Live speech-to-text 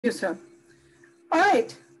you, sir. All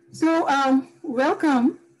right. So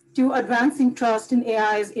welcome to Advancing Trust in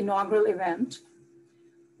AI's inaugural event.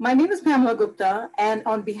 My name is Pamela Gupta, and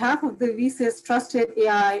on behalf of the VCIS Trusted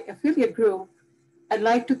AI Affiliate Group, I'd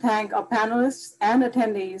like to thank our panelists and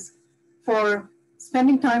attendees for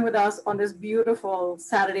spending time with us on this beautiful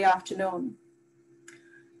Saturday afternoon.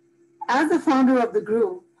 As the founder of the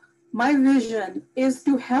group, my vision is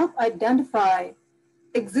to help identify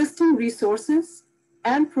existing resources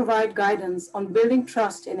and provide guidance on building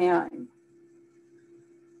trust in AI.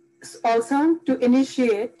 Also, to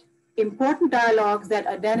initiate important dialogues that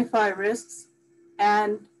identify risks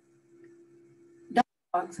and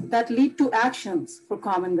dialogues that lead to actions for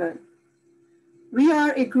common good. We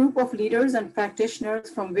are a group of leaders and practitioners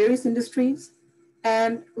from various industries,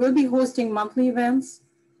 and we'll be hosting monthly events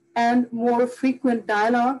and more frequent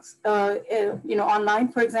dialogues, online,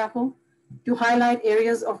 for example, to highlight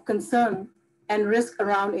areas of concern and risk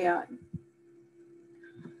around AI.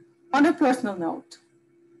 On a personal note,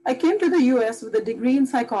 I came to the US with a degree in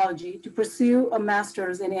psychology to pursue a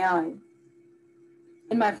master's in AI.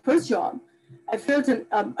 In my first job, I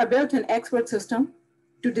built an expert system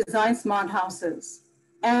to design smart houses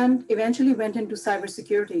and eventually went into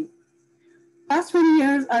cybersecurity. Past 20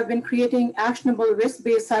 years, I've been creating actionable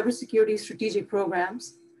risk-based cybersecurity strategic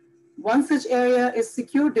programs. One such area is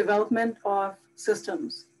secure development of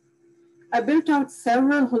systems. I built out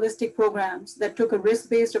several holistic programs that took a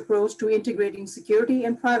risk-based approach to integrating security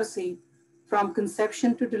and privacy from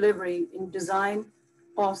conception to delivery in design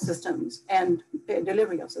of systems and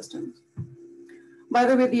delivery of systems. By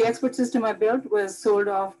the way, the expert system I built was sold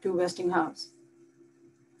off to Westinghouse.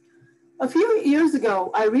 A few years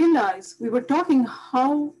ago, I realized we were talking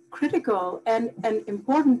how critical and an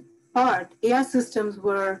important part AI systems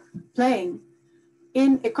were playing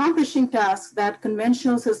in accomplishing tasks that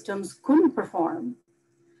conventional systems couldn't perform,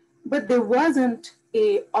 but there wasn't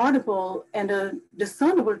a audible and a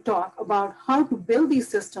discernible talk about how to build these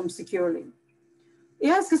systems securely.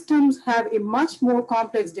 AI systems have a much more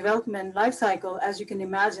complex development lifecycle, as you can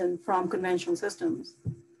imagine, from conventional systems.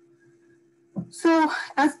 So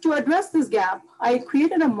as to address this gap, I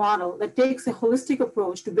created a model that takes a holistic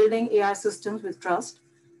approach to building AI systems with trust.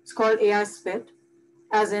 It's called AI SPIT,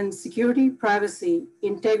 as in security, privacy,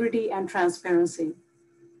 integrity, and transparency.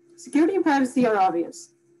 Security and privacy are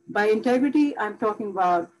obvious. By integrity, I'm talking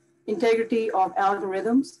about integrity of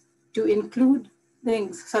algorithms to include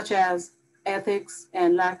things such as ethics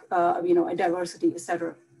and diversity, et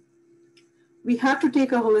cetera. We have to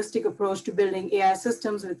take a holistic approach to building AI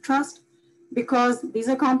systems with trust because these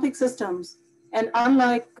are complex systems, and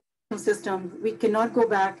unlike systems, we cannot go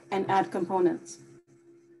back and add components.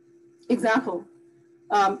 Example,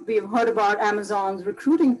 we've heard about Amazon's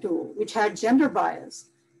recruiting tool, which had gender bias.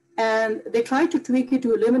 And they tried to tweak it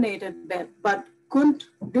to eliminate it, but couldn't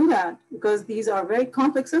do that because these are very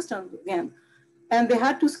complex systems again. And they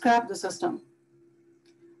had to scrap the system.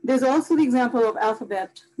 There's also the example of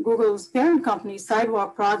Alphabet, Google's parent company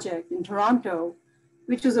Sidewalk project in Toronto,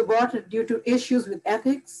 which was aborted due to issues with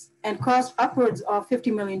ethics and cost upwards of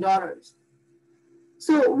 $50 million.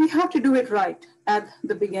 So we have to do it right at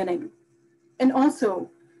the beginning. And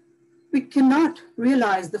also, we cannot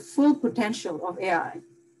realize the full potential of AI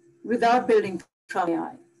without building trust in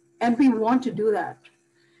AI. And we want to do that.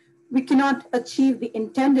 We cannot achieve the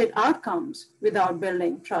intended outcomes without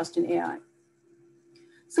building trust in AI.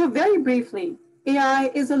 So very briefly,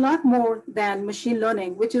 AI is a lot more than machine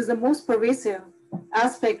learning, which is the most pervasive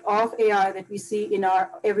aspect of AI that we see in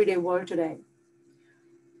our everyday world today.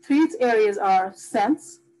 Three areas are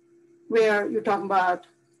sense, where you're talking about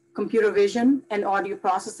computer vision and audio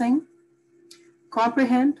processing.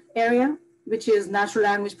 Comprehend area, which is natural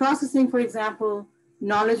language processing, for example,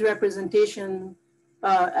 knowledge representation,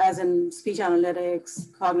 as in speech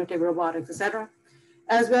analytics, cognitive robotics, et cetera,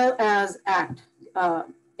 as well as act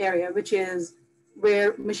area, which is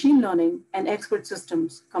where machine learning and expert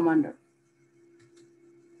systems come under.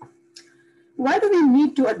 Why do we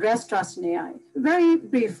need to address trust in AI? Very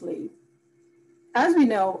briefly, as we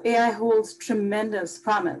know, AI holds tremendous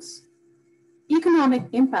promise. Economic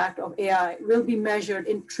impact of AI will be measured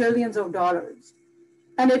in trillions of dollars.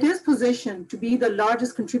 And it is positioned to be the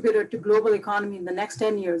largest contributor to global economy in the next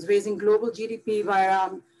 10 years, raising global GDP by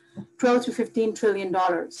around $12 to $15 trillion.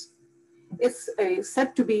 It's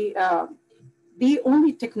set to be the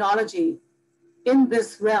only technology in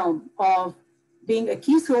this realm of being a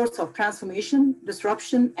key source of transformation,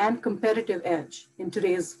 disruption, and competitive edge in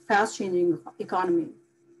today's fast-changing economy.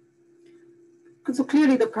 So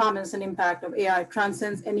clearly the promise and impact of AI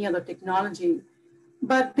transcends any other technology.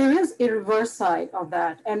 But there is a reverse side of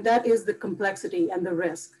that, and that is the complexity and the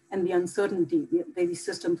risk and the uncertainty that these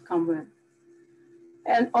systems come with.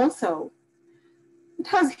 And also, it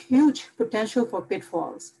has huge potential for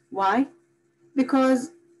pitfalls. Why?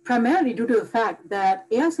 Because primarily due to the fact that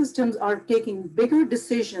AI systems are taking bigger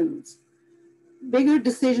decisions, bigger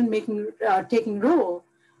decision-making taking role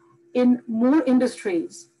in more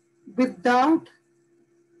industries without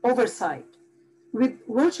oversight, with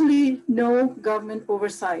virtually no government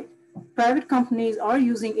oversight. Private companies are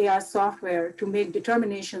using AI software to make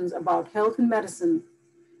determinations about health and medicine,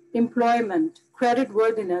 employment, credit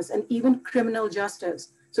worthiness, and even criminal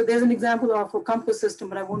justice. So there's an example of a compass system,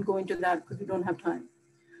 but I won't go into that because we don't have time.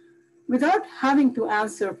 Without having to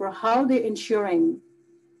answer for how they're ensuring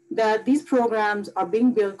that these programs are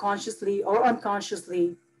being built consciously or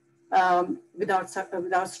unconsciously without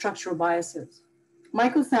structural biases.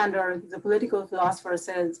 Michael Sandor, the political philosopher,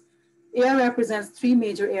 says AI represents three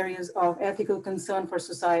major areas of ethical concern for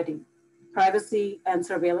society: privacy and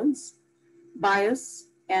surveillance, bias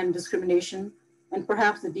and discrimination, and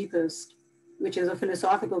perhaps the deepest, which is a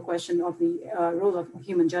philosophical question of the role of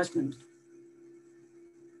human judgment.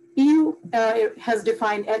 EU has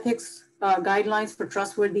defined ethics guidelines for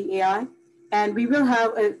trustworthy AI, and we will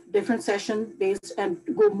have a different session based and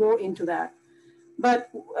go more into that. But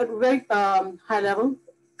at a very high level,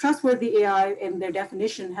 trustworthy AI in their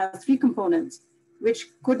definition has three components, which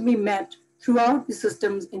could be met throughout the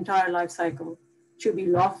system's entire life cycle. It should be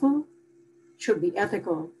lawful, should be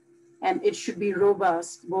ethical, and it should be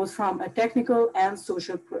robust, both from a technical and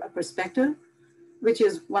social perspective, which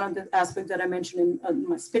is one of the aspects that I mentioned in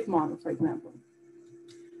my SPIT model, for example.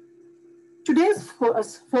 Today's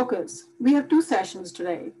focus, we have two sessions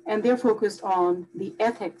today, and they're focused on the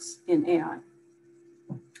ethics in AI.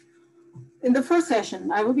 In the first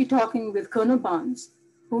session, I will be talking with Colonel Barnes,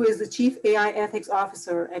 who is the Chief AI Ethics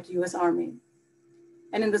Officer at US Army.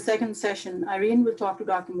 And in the second session, Irene will talk to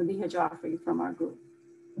Dr. Madiha Jafri from our group.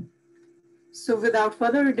 So without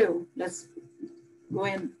further ado, let's go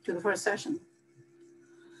into the first session.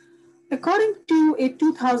 According to a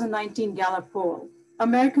 2019 Gallup poll,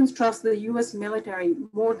 Americans trust the US military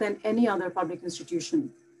more than any other public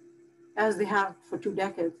institution, as they have for 2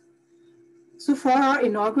 decades. So for our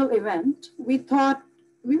inaugural event, we thought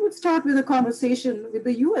we would start with a conversation with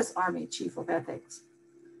the US Army Chief of Ethics.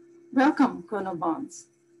 Welcome, Colonel Barnes.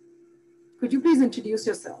 Could you please introduce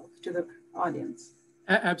yourself to the audience?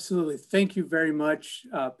 Absolutely. Thank you very much,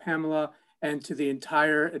 Pamela, and to the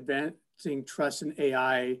entire Advancing Trust in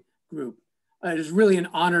AI group. It is really an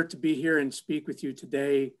honor to be here and speak with you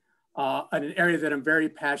today on an area that I'm very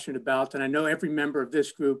passionate about, and I know every member of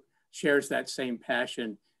this group shares that same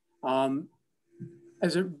passion.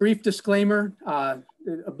 As a brief disclaimer,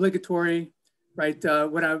 obligatory, right?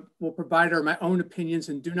 What I will provide are my own opinions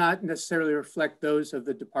and do not necessarily reflect those of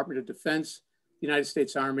the Department of Defense, the United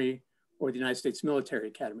States Army, or the United States Military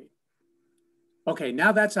Academy. Okay,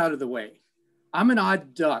 now that's out of the way. I'm an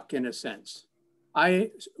odd duck in a sense.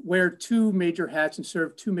 I wear 2 major hats and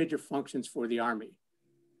serve 2 major functions for the Army.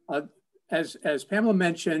 As Pamela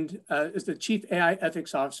mentioned, as the Chief AI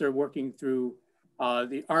Ethics Officer working through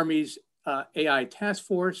the Army's AI Task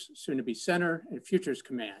Force, soon to be Center, and Futures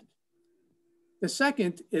Command. The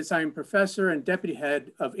second is I'm professor and deputy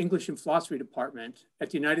head of English and Philosophy Department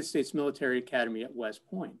at the United States Military Academy at West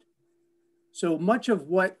Point. So much of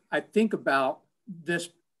what I think about this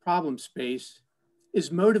problem space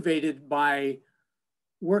is motivated by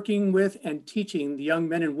working with and teaching the young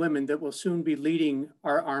men and women that will soon be leading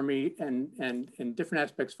our Army and different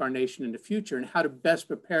aspects of our nation in the future, and how to best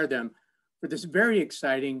prepare them for this very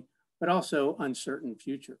exciting but also uncertain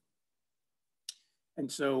future.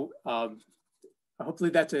 And so hopefully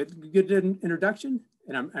that's a good introduction,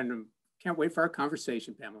 and I can't wait for our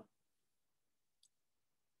conversation, Pamela.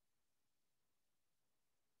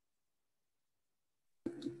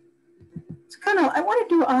 So Colonel, I wanted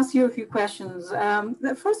to ask you a few questions.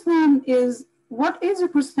 The first one is, what is your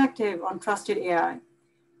perspective on trusted AI?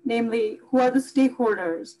 Namely, who are the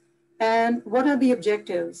stakeholders and what are the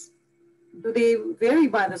objectives? Do they vary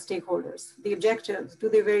by the stakeholders? The objectives, do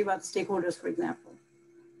they vary by the stakeholders, for example?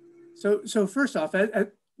 So first off,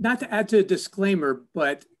 not to add to a disclaimer,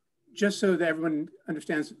 but just so that everyone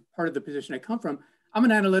understands part of the position I come from, I'm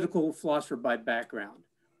an analytical philosopher by background,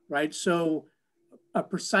 right? So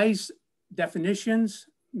precise definitions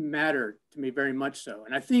matter to me very much so.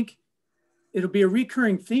 And I think it'll be a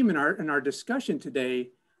recurring theme in our discussion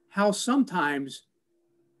today, how sometimes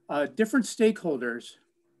different stakeholders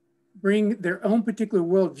bring their own particular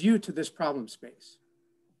worldview to this problem space.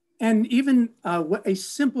 And even what a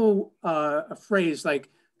simple phrase like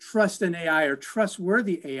trust in AI or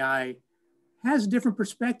trustworthy AI has different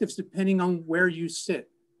perspectives depending on where you sit.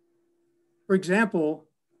 For example,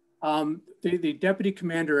 the deputy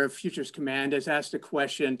commander of Futures Command has asked a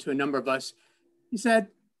question to a number of us. He said,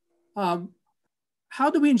 how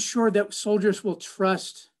do we ensure that soldiers will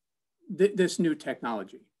trust this new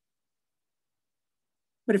technology?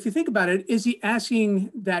 But if you think about it, is he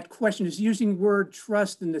asking that question, is he using the word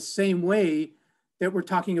trust in the same way that we're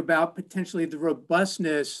talking about potentially the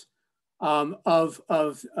robustness of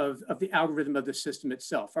the algorithm of the system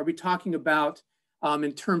itself? Are we talking about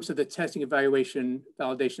in terms of the testing, evaluation,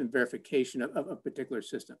 validation, and verification of a particular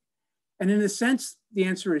system? And in a sense, the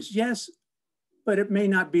answer is yes, but it may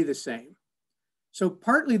not be the same. So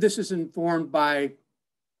partly this is informed by,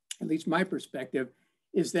 at least my perspective,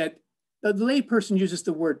 is that the layperson uses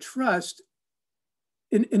the word trust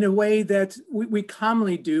in a way that we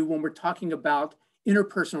commonly do when we're talking about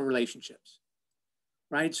interpersonal relationships,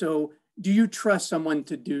 right? So do you trust someone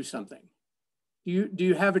to do something? Do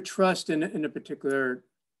you have a trust in a particular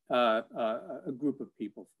a group of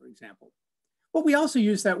people, for example? But we also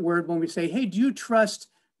use that word when we say, hey, do you trust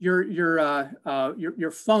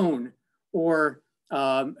your phone or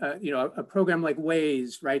a program like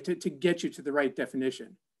Waze, right, to get you to the right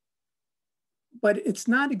definition? But it's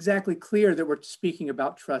not exactly clear that we're speaking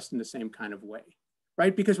about trust in the same kind of way,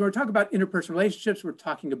 right? Because when we're talking about interpersonal relationships, we're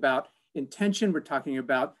talking about intention, we're talking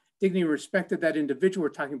about dignity and respect of that individual, we're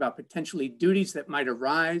talking about potentially duties that might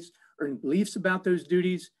arise or beliefs about those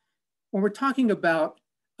duties. When we're talking about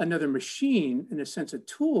another machine, in a sense, a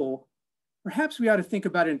tool, perhaps we ought to think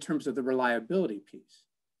about it in terms of the reliability piece,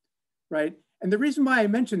 right? And the reason why I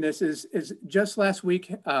mentioned this is just last week,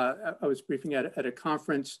 I was briefing at a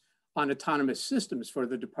conference on autonomous systems for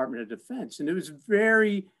the Department of Defense. And it was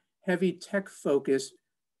very heavy tech focused,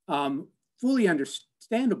 fully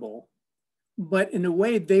understandable, but in a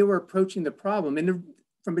way they were approaching the problem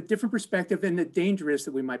from a different perspective, and the danger is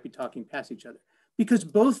that we might be talking past each other because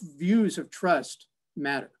both views of trust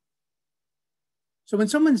matter. So when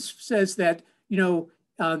someone says that,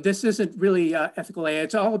 this isn't really ethical AI,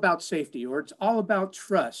 it's all about safety, or it's all about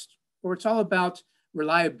trust, or it's all about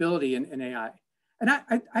reliability in AI. And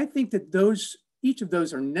I think that each of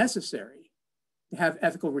those are necessary to have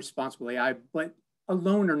ethical, responsible AI, but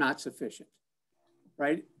alone are not sufficient,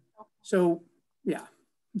 right? So, yeah.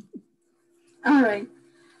 All right.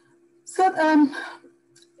 So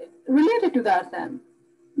related to that then,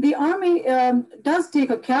 the Army does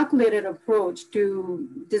take a calculated approach to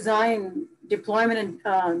design, deployment,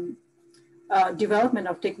 and development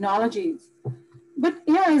of technologies. But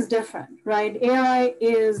AI is different, right? AI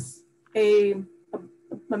is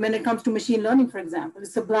when it comes to machine learning, for example,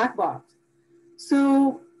 it's a black box.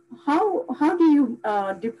 So how do you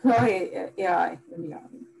deploy AI in the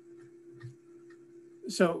Army?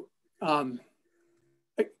 So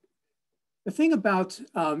the thing about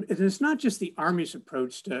it's not just the Army's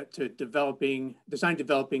approach to developing,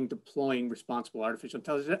 deploying responsible artificial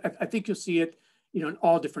intelligence. I think you'll see it, in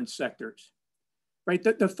all different sectors, right?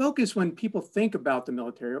 The focus when people think about the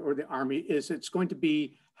military or the Army is it's going to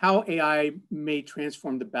be how AI may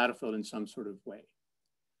transform the battlefield in some sort of way.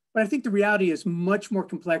 But I think the reality is much more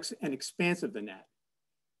complex and expansive than that.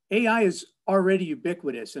 AI is already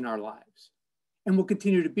ubiquitous in our lives and will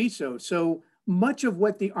continue to be so. So much of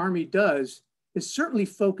what the Army does is certainly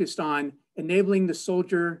focused on enabling the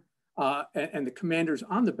soldier and the commanders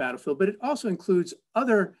on the battlefield, but it also includes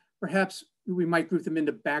other, perhaps we might group them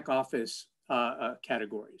into back office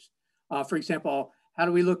categories. For example, how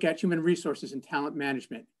do we look at human resources and talent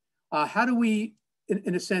management? How do we,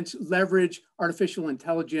 in a sense, leverage artificial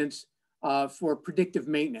intelligence for predictive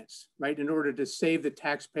maintenance, right? In order to save the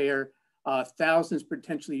taxpayer thousands,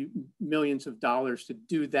 potentially millions of dollars to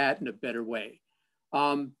do that in a better way.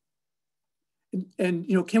 And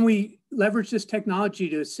can we leverage this technology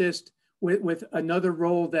to assist with another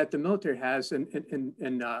role that the military has and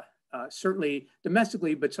certainly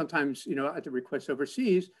domestically, but sometimes, at the request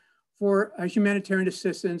overseas for humanitarian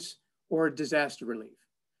assistance or disaster relief.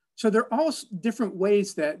 So there are all different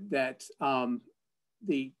ways that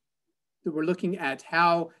we're looking at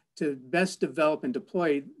how to best develop and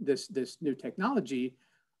deploy this new technology.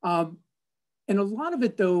 And a lot of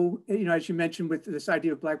it, though, as you mentioned with this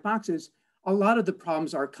idea of black boxes, a lot of the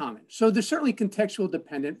problems are common. So they're certainly contextual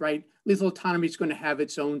dependent, right? Lethal autonomy is going to have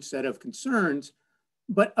its own set of concerns,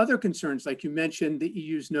 but other concerns, like you mentioned, the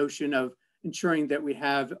EU's notion of ensuring that we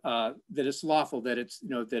have that it's lawful, that it's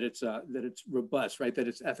that it's robust, right? That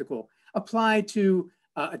it's ethical, apply to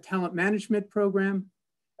a talent management program,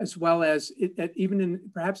 as well as even in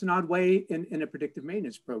perhaps an odd way in a predictive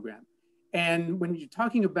maintenance program. And when you're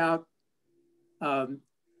talking about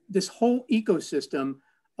this whole ecosystem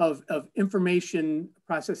of information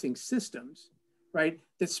processing systems, right,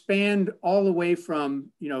 that spanned all the way from,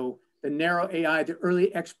 the narrow AI, the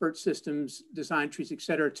early expert systems, design trees, et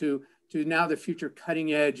cetera, to now the future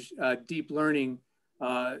cutting edge deep learning,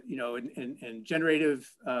 and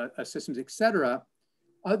generative systems, et cetera.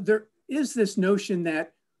 There is this notion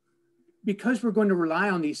that because we're going to rely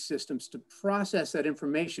on these systems to process that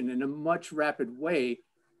information in a much rapid way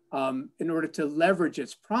in order to leverage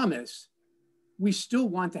its promise, we still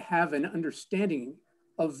want to have an understanding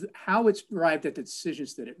of how it's arrived at the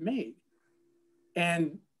decisions that it made.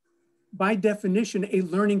 And by definition, a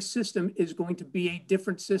learning system is going to be a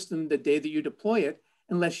different system the day that you deploy it,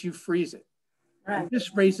 unless you freeze it. Right. And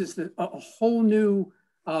this raises a whole new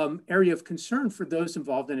area of concern for those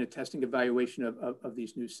involved in a testing evaluation of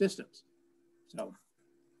these new systems. So.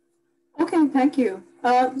 Okay, thank you.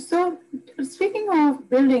 So speaking of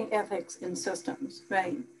building ethics in systems,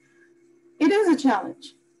 right, it is a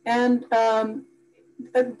challenge. And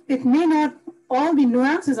it may not, all the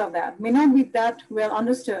nuances of that may not be that well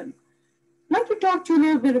understood. I'd like to talk to you a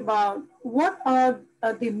little bit about what are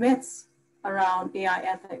the myths around AI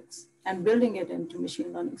ethics and building it into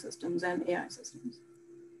machine learning systems and AI systems.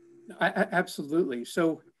 Absolutely.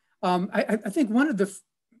 So I think one of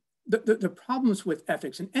the problems with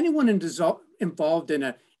ethics, and anyone involved in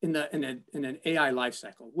an AI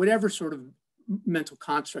lifecycle, whatever sort of mental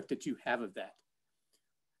construct that you have of that,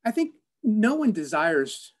 I think no one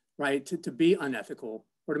desires, right, to be unethical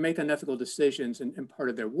or to make unethical decisions in part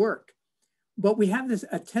of their work. But we have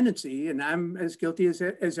a tendency, and I'm as guilty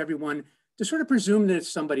as everyone, to sort of presume that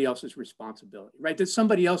it's somebody else's responsibility, right? That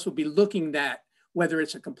somebody else will be looking at whether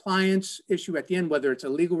it's a compliance issue at the end, whether it's a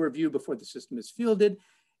legal review before the system is fielded.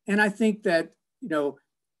 And I think that,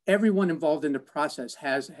 everyone involved in the process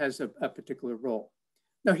has a particular role.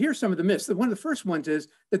 Now, here's some of the myths. One of the first ones is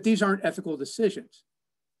that these aren't ethical decisions,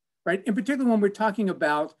 right? In particular, when we're talking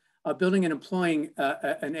about building and employing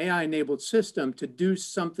an AI-enabled system to do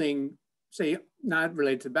something, say, not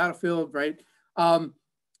related to the battlefield, right?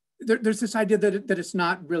 There's this idea that it's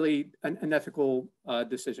not really an ethical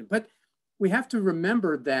decision. But we have to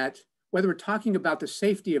remember that whether we're talking about the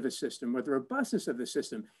safety of a system or the robustness of the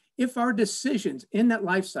system, if our decisions in that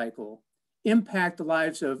life cycle impact the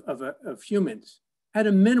lives of humans, at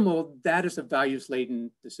a minimal, that is a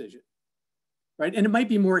values-laden decision, right? And it might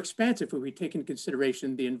be more expansive if we take into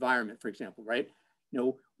consideration the environment, for example, right?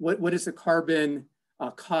 What is the carbon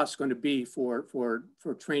cost going to be for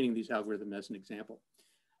training these algorithms, as an example?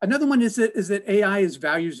 Another one is that AI is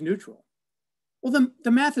values neutral. Well,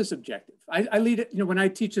 the math is objective. I lead it, when I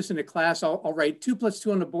teach this in a class, I'll write 2 +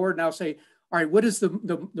 2 on the board, and I'll say, all right, what is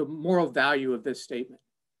the moral value of this statement?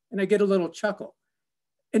 And I get a little chuckle.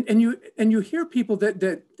 And you hear people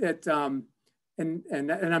and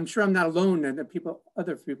I'm sure I'm not alone, and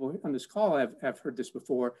other people on this call have heard this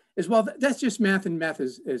before as well. That's just math, and math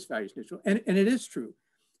is values neutral, and it is true.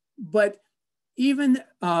 But even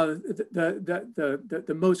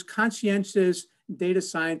the most conscientious data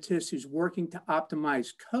scientist who's working to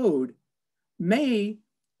optimize code may,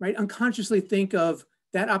 right, unconsciously think of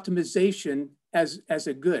that optimization as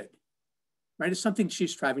a good, right? It's something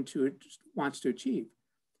she's striving to, wants to achieve.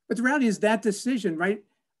 But the reality is that decision, right,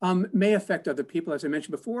 may affect other people, as I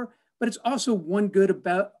mentioned before, but it's also one good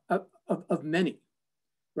of many,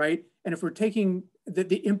 right? And if we're taking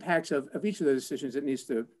the impacts of each of those decisions, it needs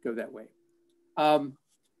to go that way.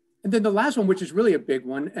 And then the last one, which is really a big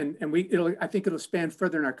one, and I think it'll span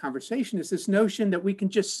further in our conversation, is this notion that we can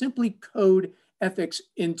just simply code ethics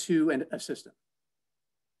into a system.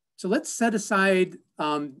 So let's set aside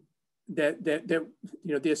the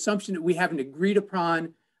assumption that we have an agreed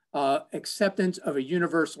upon acceptance of a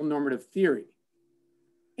universal normative theory.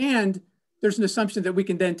 And there's an assumption that we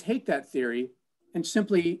can then take that theory and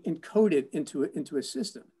simply encode it into a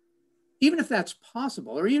system. Even if that's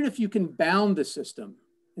possible, or even if you can bound the system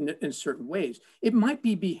in certain ways, it might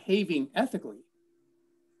be behaving ethically,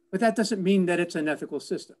 but that doesn't mean that it's an ethical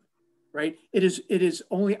system, right? It is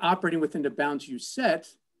only operating within the bounds you set,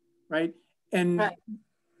 right? And right.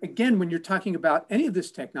 Again, when you're talking about any of this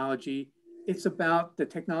technology, it's about the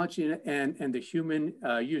technology and the human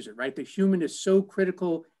user, right? The human is so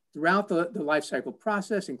critical throughout the life cycle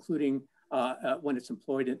process, including when it's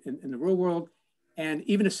employed in the real world. And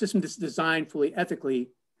even a system that's designed fully ethically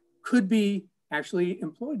could be actually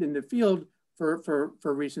employed in the field for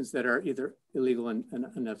reasons that are either illegal and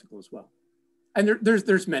unethical as well. And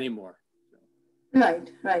there's many more.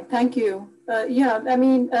 Right. Thank you.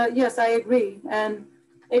 Yes, I agree. And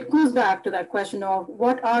it goes back to that question of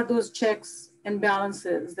what are those checks and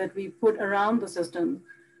balances that we put around the system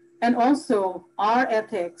and also our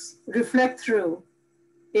ethics reflect through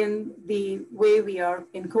in the way we are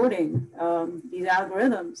encoding these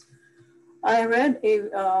algorithms. I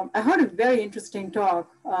heard a very interesting talk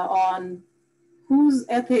on whose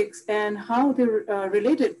ethics and how they're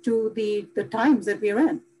related to the times that we are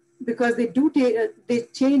in, because they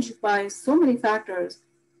change by so many factors,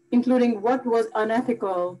 including what was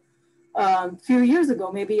unethical a few years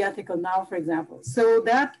ago, maybe ethical now, for example. So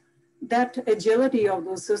that agility of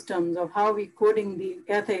those systems, of how we coding the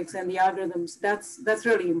ethics and the algorithms, that's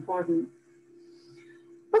really important.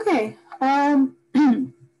 Okay, Colonel,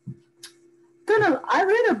 I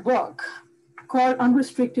read a book called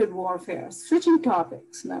Unrestricted Warfare, switching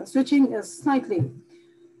topics. Now, switching is slightly,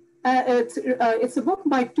 it's a book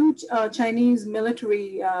by two Chinese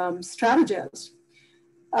military strategists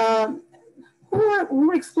um, who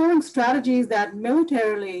are exploring strategies that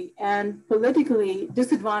militarily and politically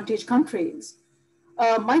disadvantaged countries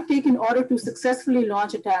might take in order to successfully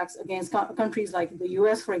launch attacks against countries like the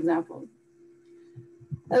US, for example.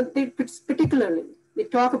 They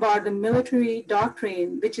talk about the military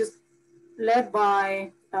doctrine, which is led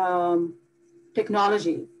by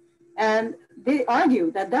technology. And they argue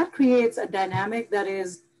that that creates a dynamic that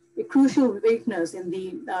is a crucial weakness in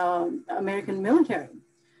the American military.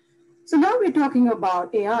 So now we're talking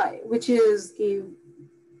about AI, which is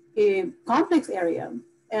a complex area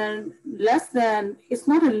and it's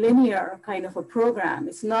not a linear kind of a program.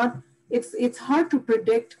 It's hard to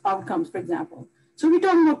predict outcomes, for example. So we're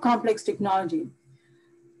talking about complex technology.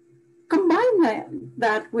 Combine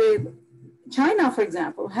that with China, for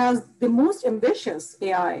example, has the most ambitious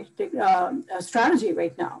AI strategy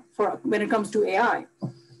right now when it comes to AI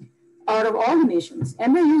out of all the nations.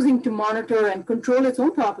 And they're using to monitor and control its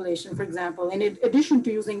own population, for example, in addition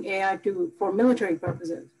to using AI for military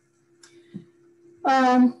purposes.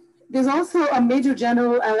 There's also a Major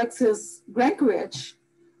General Alexis Grankovich,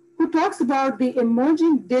 who talks about the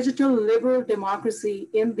emerging digital liberal democracy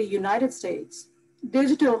in the United States,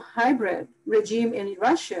 digital hybrid regime in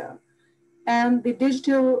Russia, and the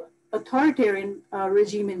digital authoritarian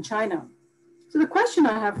regime in China. So the question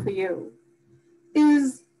I have for you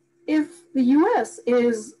is, if the US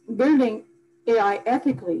is building AI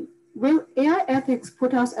ethically, will AI ethics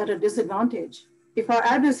put us at a disadvantage if our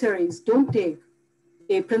adversaries don't take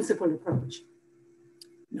a principled approach?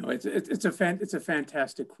 No, it's a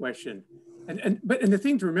fantastic question, and the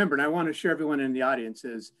thing to remember, and I want to share everyone in the audience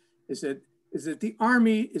is that the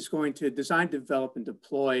Army is going to design, develop, and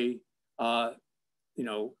deploy,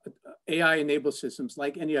 AI-enabled systems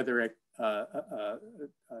like any other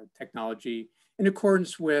technology in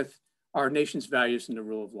accordance with our nation's values and the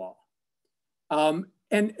rule of law.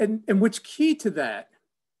 And what's key to that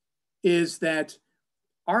is that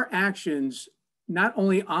our actions, not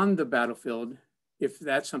only on the battlefield, if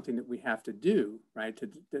that's something that we have to do, right, to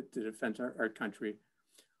defend our country,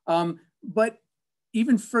 but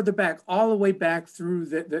even further back, all the way back through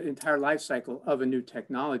the entire life cycle of a new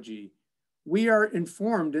technology, we are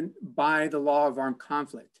informed by the law of armed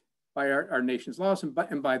conflict, by our nation's laws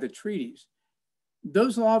and by the treaties.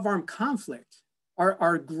 Those law of armed conflict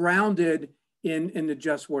are grounded in the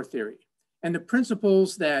just war theory and the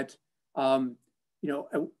principles that a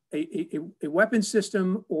weapon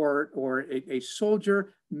system or a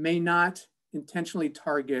soldier may not intentionally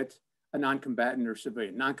target a non-combatant or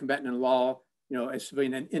civilian. Non-combatant in law, a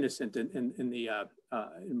civilian and innocent in the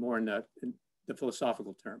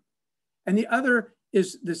philosophical term. And the other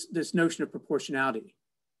is this notion of proportionality,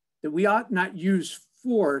 that we ought not use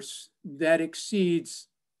force that exceeds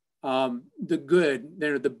the good,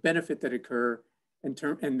 the benefit that occur and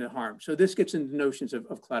the harm. So this gets into notions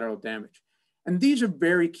of collateral damage. And these are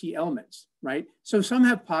very key elements, right? So some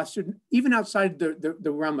have postured, even outside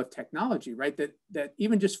the realm of technology, right? That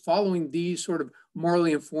even just following these sort of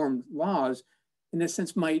morally informed laws, in a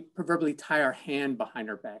sense, might proverbially tie our hand behind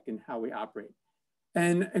our back in how we operate.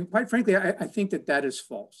 And quite frankly, I think that is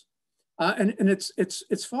false. And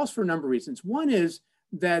it's false for a number of reasons. One is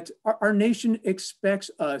that our nation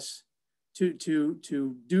expects us to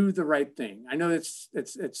do the right thing. I know it's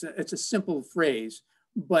a simple phrase,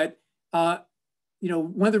 but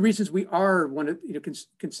one of the reasons we are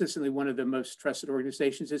consistently one of the most trusted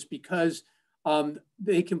organizations is because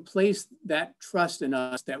they can place that trust in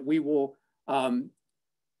us that we will,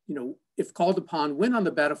 if called upon, win on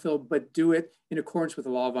the battlefield, but do it in accordance with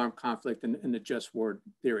the law of armed conflict and the just war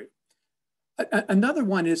theory. Another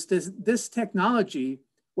one is this technology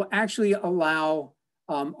will actually allow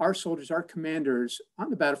our soldiers, our commanders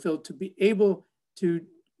on the battlefield to be able to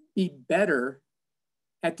be better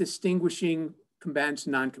at distinguishing combatants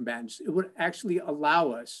and non-combatants. It would actually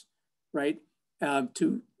allow us, right,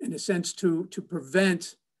 in a sense, to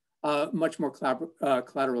prevent much more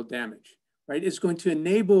collateral damage, right? It's going to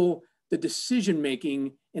enable the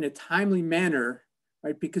decision-making in a timely manner,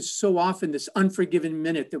 right? Because so often this unforgiven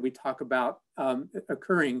minute that we talk about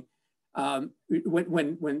occurring when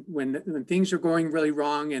things are going really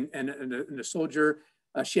wrong and the soldier,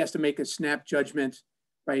 she has to make a snap judgment,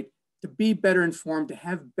 right? To be better informed, to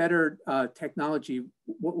have better technology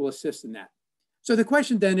will assist in that. So the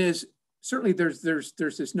question then is, certainly there's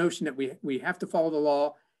this notion that we have to follow the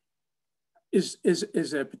law. Is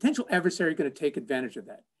a potential adversary going to take advantage of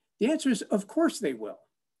that? The answer is, of course they will.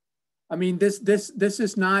 I mean, this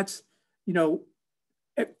is not, you know,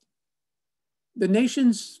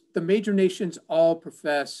 the major nations all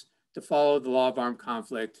profess to follow the law of armed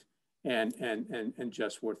conflict and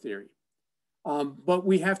just war theory. But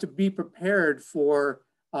we have to be prepared for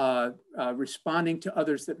responding to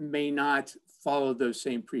others that may not follow those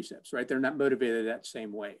same precepts, right? They're not motivated that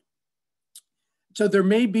same way. So there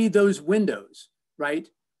may be those windows, right?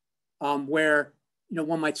 Where, you know,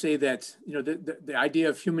 one might say that, you know, the idea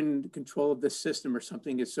of human control of this system or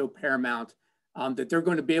something is so paramount that they're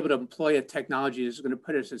going to be able to employ a technology that's going to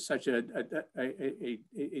put us at such a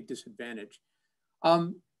disadvantage.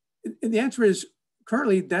 And the answer is,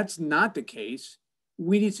 currently, that's not the case.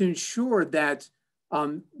 We need to ensure that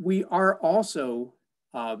we are also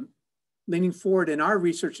leaning forward in our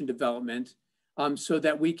research and development so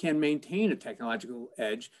that we can maintain a technological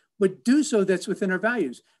edge, but do so that's within our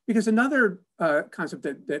values. Because another concept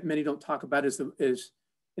that many don't talk about is,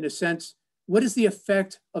 in a sense, what is the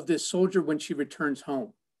effect of this soldier when she returns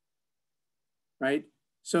home, right?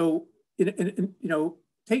 So, you know,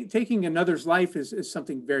 taking another's life is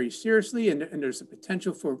something very seriously, and there's a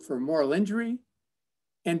potential for moral injury.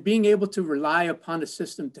 And being able to rely upon a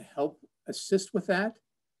system to help assist with that,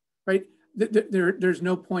 right? There's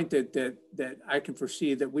no point that I can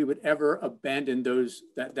foresee that we would ever abandon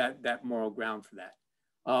that moral ground for that.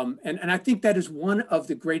 And I think that is one of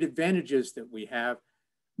the great advantages that we have,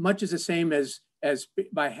 much as the same as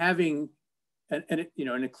by having an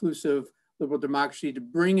inclusive liberal democracy to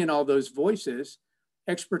bring in all those voices,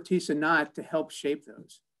 expertise and not, to help shape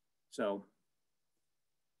those. So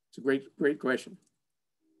it's a great question.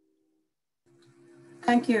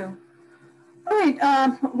 Thank you. All right,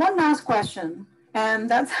 one last question, and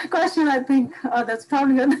that's a question I think that's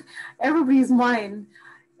probably on everybody's mind,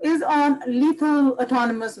 is on lethal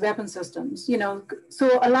autonomous weapon systems. You know,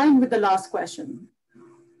 so aligned with the last question,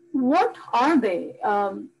 what are they?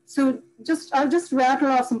 So I'll just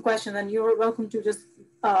rattle off some questions, and you're welcome to just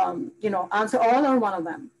answer all or one of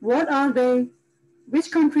them. What are they?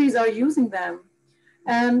 Which countries are using them?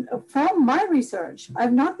 And from my research,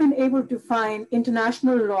 I've not been able to find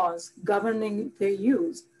international laws governing their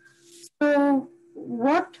use. So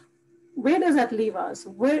where does that leave us?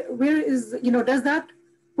 Where is, does that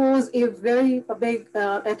pose a big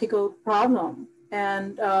ethical problem?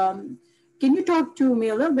 And can you talk to me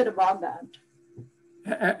a little bit about that?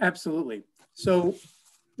 Absolutely. So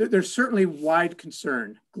there's certainly wide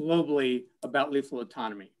concern globally about lethal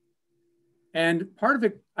autonomy. And part of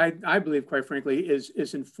it, I believe, quite frankly,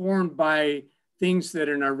 is informed by things that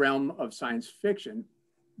are in our realm of science fiction.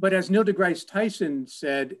 But as Neil deGrasse Tyson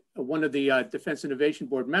said, one of the Defense Innovation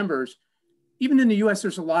Board members, even in the US,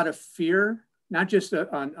 there's a lot of fear, not just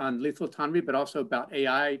on lethal autonomy, but also about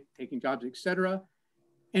AI taking jobs, et cetera.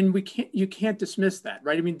 And you can't dismiss that,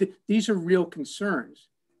 right? I mean, these are real concerns.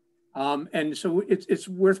 And so it's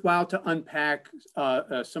worthwhile to unpack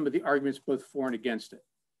some of the arguments both for and against it.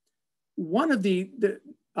 One of the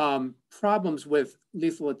problems with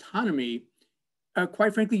lethal autonomy,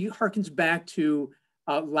 quite frankly, harkens back to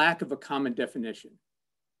lack of a common definition.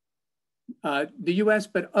 The US,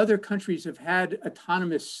 but other countries have had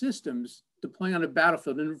autonomous systems deploying on a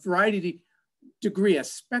battlefield in a variety of degree, a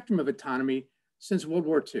spectrum of autonomy since World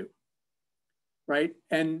War II, right?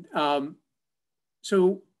 And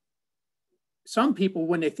so some people,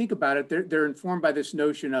 when they think about it, they're informed by this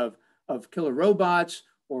notion of killer robots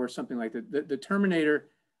or something like the Terminator.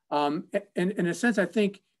 And in a sense, I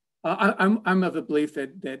think I'm of the belief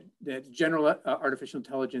that general artificial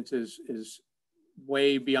intelligence is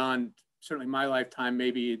way beyond certainly my lifetime.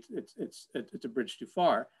 Maybe it's a bridge too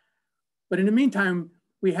far. But in the meantime,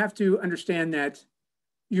 we have to understand that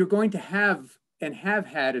you're going to have and have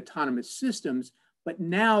had autonomous systems, but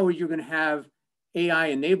now you're going to have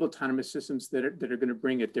AI-enabled autonomous systems that are going to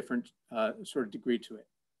bring a different sort of degree to it.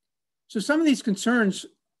 So some of these concerns,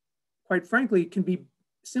 quite frankly, can be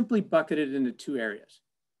simply bucketed into two areas.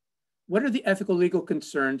 What are the ethical legal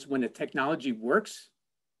concerns when a technology works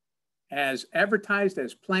as advertised,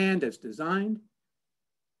 as planned, as designed?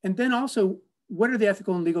 And then also, what are the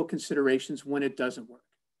ethical and legal considerations when it doesn't work?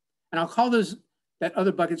 And I'll call those, that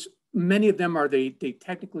other buckets, many of them are they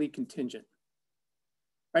technically contingent,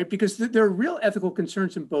 right? Because there are real ethical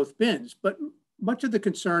concerns in both bins, but much of the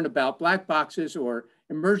concern about black boxes or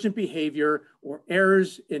emergent behavior or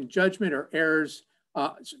errors in judgment or errors,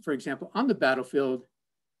 for example, on the battlefield,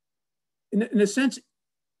 in a sense,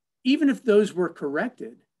 even if those were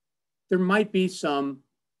corrected, there might be some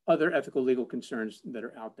other ethical legal concerns that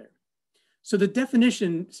are out there. So the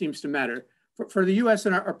definition seems to matter. For the US,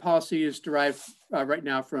 and our policy is derived right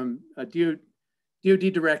now from DoD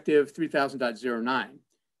Directive 3000.09.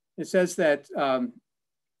 It says that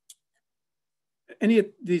any of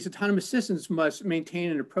these autonomous systems must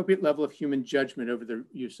maintain an appropriate level of human judgment over their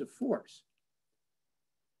use of force.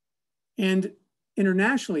 And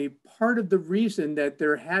internationally, part of the reason that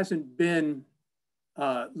there hasn't been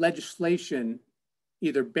legislation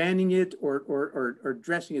either banning it or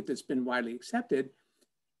addressing it that's been widely accepted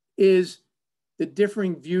is the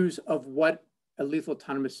differing views of what a lethal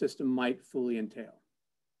autonomous system might fully entail.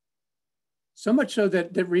 So much so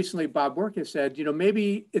that recently Bob Work has said, you know,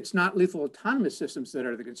 maybe it's not lethal autonomous systems that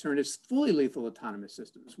are the concern, it's fully lethal autonomous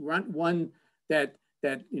systems. One that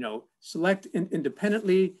you know, select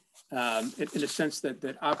independently in a sense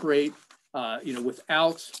that operate, you know,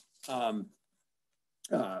 without you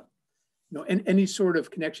know, any sort of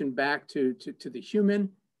connection back to the human.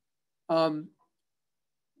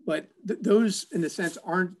 But those, in a sense,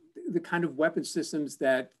 aren't the kind of weapon systems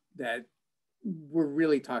that we're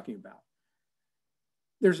really talking about.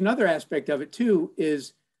 There's another aspect of it too,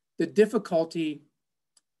 is the difficulty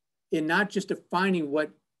in not just defining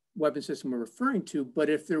what weapon system we're referring to, but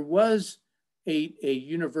if there was a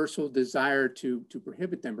universal desire to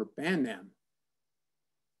prohibit them or ban them,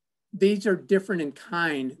 these are different in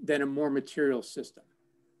kind than a more material system,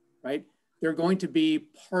 right? They're going to be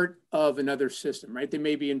part of another system, right? They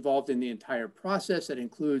may be involved in the entire process that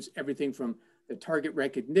includes everything from the target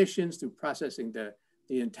recognitions through processing the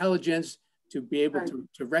intelligence to be able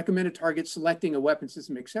to recommend a target, selecting a weapon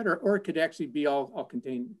system, et cetera, or it could actually be all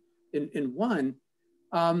contained in one.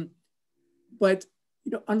 But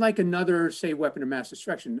you know, unlike another, say, weapon of mass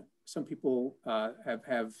destruction, some people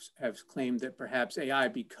have claimed that perhaps AI,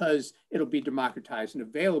 because it'll be democratized and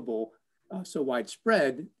available so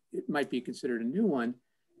widespread, it might be considered a new one.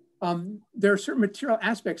 There are certain material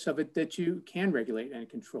aspects of it that you can regulate and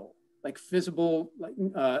control, like fissible, like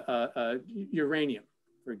uranium,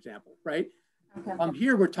 for example, right? Okay.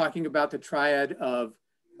 Here we're talking about the triad of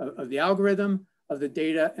the algorithm, of the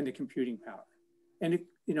data, and the computing power. And it,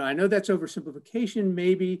 you know, I know that's oversimplification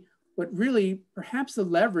maybe, but really perhaps the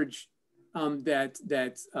leverage that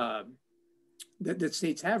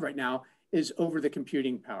states have right now is over the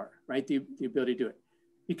computing power, right? The ability to do it.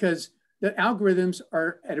 Because the algorithms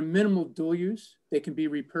are at a minimal dual use. They can be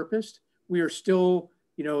repurposed. We are still,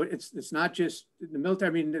 you know, it's not just the military,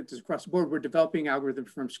 I mean, it's across the board. We're developing algorithms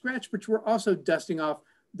from scratch, but we're also dusting off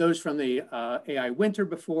those from the AI winter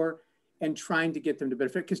before and trying to get them to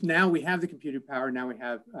benefit, because now we have the computing power, now we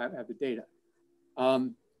have the data.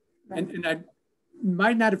 And I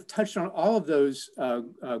might not have touched on all of those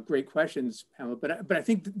great questions, Pamela, but I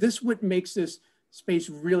think this what makes this space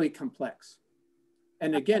really complex.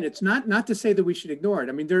 And again, it's not to say that we should ignore it.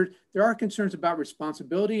 I mean, there are concerns about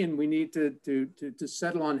responsibility, and we need to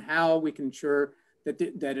settle on how we can ensure that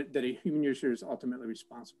a human user is ultimately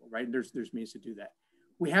responsible, right? And there's means to do that.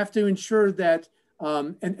 We have to ensure that,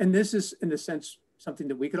 and this is in a sense something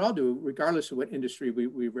that we could all do, regardless of what industry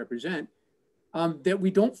we represent, that we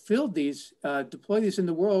don't field these, deploy these in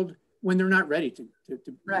the world when they're not ready to.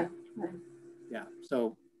 Right. Yeah.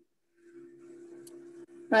 So.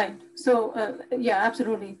 Right. So, yeah,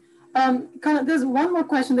 absolutely. There's one more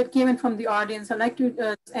question that came in from the audience. I'd like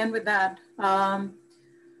to end with that.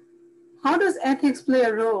 How does ethics play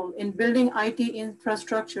a role in building IT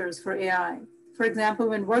infrastructures for AI? For example,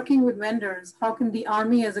 when working with vendors, how can the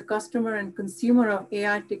Army as a customer and consumer of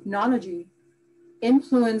AI technology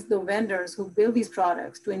influence the vendors who build these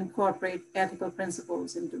products to incorporate ethical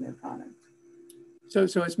principles into their product? So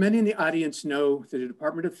as many in the audience know, the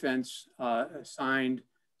Department of Defense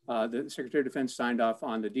the Secretary of Defense signed off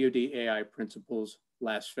on the DoD AI principles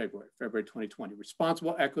last February 2020,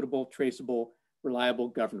 responsible, equitable, traceable, reliable,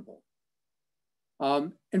 governable.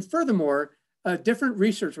 And furthermore, different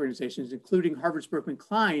research organizations, including Harvard's Berkman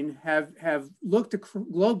Klein, have looked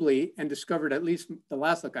globally and discovered, at least the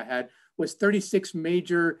last look I had, was 36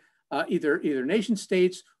 major either nation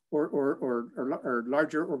states or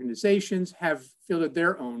larger organizations have fielded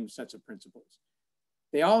their own sets of principles.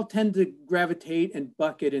 They all tend to gravitate and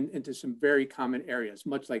bucket into some very common areas,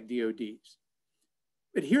 much like DoD's.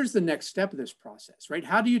 but here's the next step of this process, right?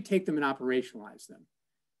 How do you take them and operationalize them?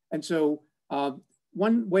 And so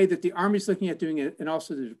one way that the Army is looking at doing it, and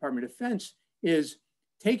also the Department of Defense, is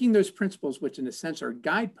taking those principles, which in a sense are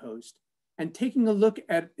guideposts, and taking a look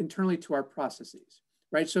at internally to our processes,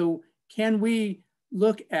 right? So can we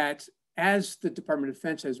look at, as the Department of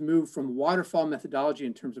Defense has moved from waterfall methodology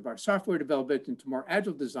in terms of our software development into more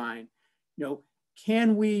agile design,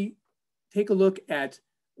 can we take a look at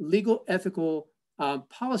legal, ethical,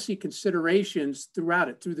 policy considerations throughout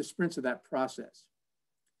it, through the sprints of that process?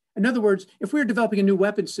 In other words, if we're developing a new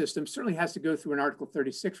weapon system, certainly has to go through an Article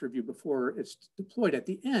 36 review before it's deployed at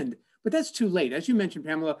the end, but that's too late. As you mentioned,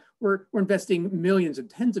 Pamela, we're investing millions and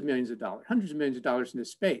tens of millions of dollars, hundreds of millions of dollars in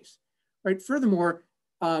this space, right? Furthermore,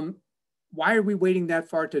 why are we waiting that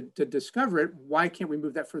far to discover it? Why can't we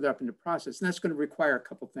move that further up in the process? And that's going to require a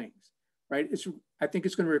couple things, right? I think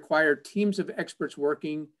it's going to require teams of experts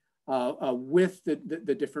working with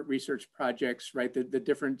the different research projects, right? The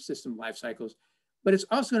different system life cycles. But it's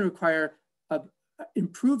also going to require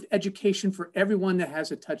improved education for everyone that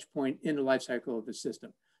has a touch point in the life cycle of the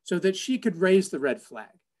system, so that she could raise the red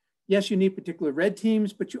flag. Yes, you need particular red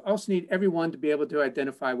teams, but you also need everyone to be able to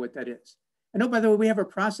identify what that is. And oh, by the way, we have a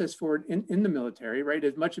process for it in the military, right?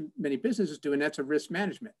 As much as many businesses do, and that's a risk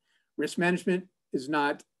management. Risk management is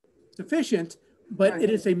not sufficient, but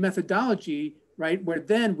it is a methodology, right, where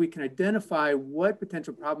then we can identify what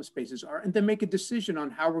potential problem spaces are and then make a decision on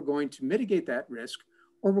how we're going to mitigate that risk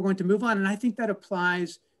or we're going to move on. And I think that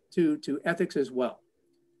applies to ethics as well.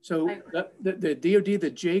 So the DoD, the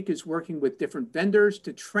Jake, is working with different vendors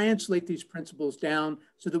to translate these principles down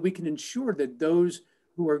so that we can ensure that those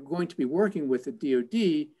who are going to be working with the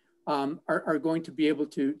DoD are going to be able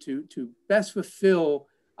to best fulfill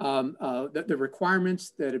the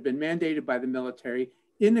requirements that have been mandated by the military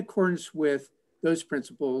in accordance with those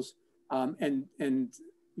principles. Right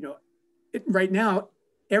now,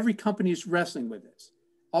 every company is wrestling with this.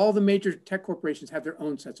 All the major tech corporations have their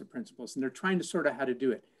own sets of principles, and they're trying to sort out how to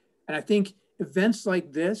do it. And I think events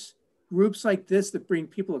like this, groups like this that bring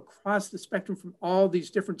people across the spectrum from all these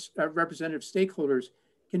different representative stakeholders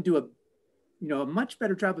can do a much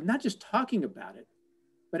better job of not just talking about it,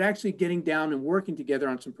 but actually getting down and working together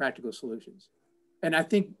on some practical solutions. And I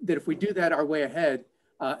think that if we do that, our way ahead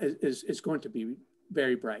is going to be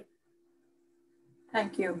very bright.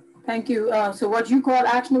 Thank you. Thank you. So what you call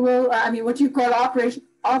actionable, what you call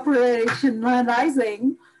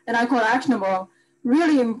operationalizing, and I call actionable,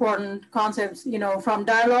 really important concepts, from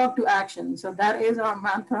dialogue to action. So that is our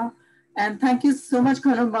mantra. And thank you so much,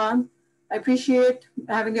 Colonel Bond. I appreciate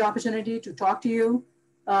having the opportunity to talk to you,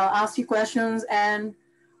 ask you questions, and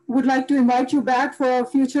would like to invite you back for a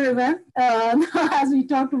future event. As we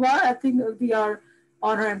talked about, I think it will be our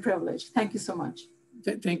honor and privilege. Thank you so much.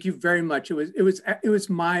 Thank you very much. It was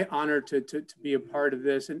my honor to be a part of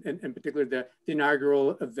this, and in particular the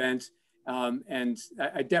inaugural event. And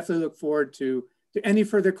I definitely look forward to any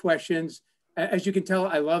further questions. As you can tell,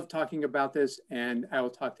 I love talking about this, and I will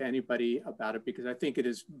talk to anybody about it because I think it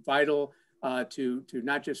is vital to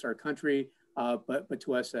not just our country, but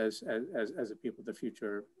to us as a people, the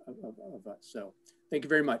future of us. So thank you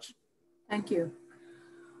very much. Thank you.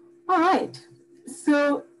 All right.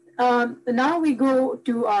 So now we go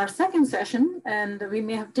to our second session, and we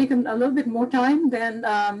may have taken a little bit more time than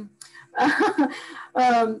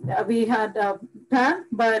we had planned,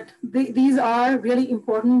 but these are really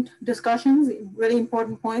important discussions, really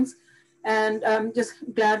important points, and I'm just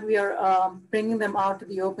glad we are bringing them out to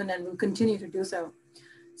the open, and we'll continue to do so.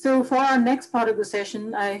 So for our next part of the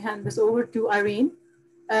session, I hand this over to Irene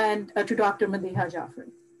and to Dr. Madiha Jafri.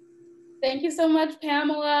 Thank you so much,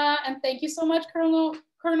 Pamela, and thank you so much, Colonel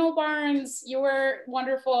Barnes. You were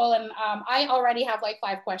wonderful, and I already have like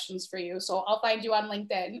 5 questions for you, so I'll find you on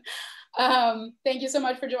LinkedIn. Thank you so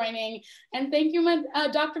much for joining, and thank you,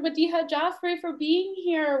 Dr. Madiha Jafri, for being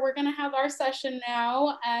here. We're going to have our session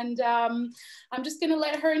now, and I'm just going to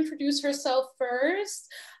let her introduce herself first.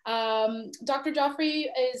 Dr. Jafri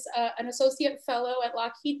is an associate fellow at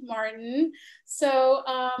Lockheed Martin. So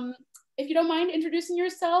if you don't mind introducing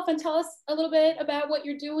yourself and tell us a little bit about what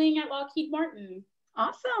you're doing at Lockheed Martin.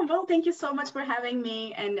 Awesome. Well, thank you so much for having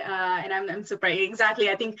me. And I'm super, exactly.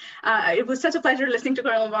 I think it was such a pleasure listening to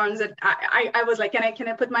Colonel Barnes that I was like, can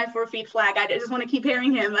I put my 4-feet flag? I just want to keep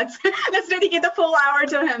hearing him. Let's dedicate the full hour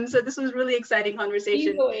to him. So this was really exciting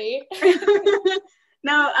conversation.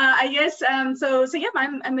 No, I guess so yeah,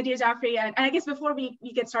 I'm Madiha Jafri, and I guess before we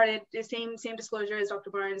get started, the same disclosure as Dr.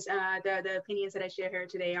 Barnes. The opinions that I share here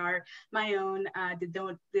today are my own. They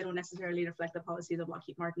don't necessarily reflect the policies of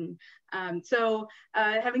Lockheed Martin.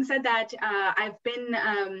 Having said that, I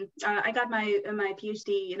got my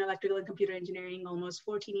PhD in electrical and computer engineering almost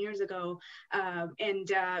 14 years ago, and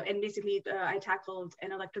basically I tackled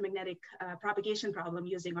an electromagnetic propagation problem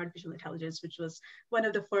using artificial intelligence, which was one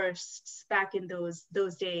of the first back in those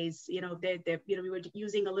days. We were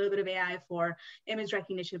using a little bit of AI for image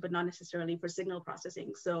recognition, but not necessarily for signal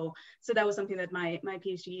processing. So that was something that my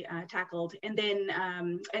PhD tackled. And then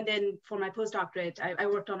for my postdoctorate, I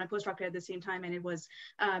worked on my postdoctorate at the same time, and it was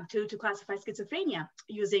to classify schizophrenia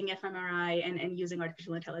using fMRI and using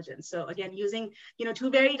artificial intelligence. So again, using two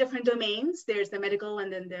very different domains. There's the medical,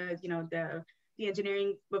 and then the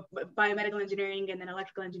engineering, biomedical engineering, and then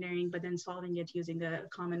electrical engineering, but then solving it using a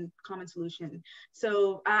common solution.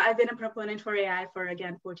 So I've been a proponent for AI for,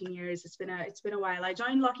 again, 14 years. It's been a while. I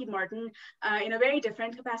joined Lockheed Martin in a very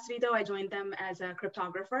different capacity, though. I joined them as a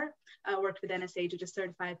cryptographer, worked with NSA to just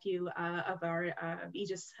certify a few of our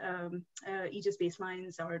Aegis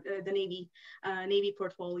baselines, or the Navy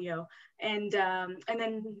portfolio. And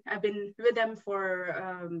then I've been with them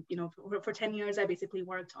for 10 years. I basically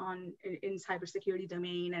worked in cybersecurity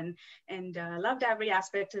domain and loved every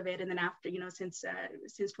aspect of it. And then after, since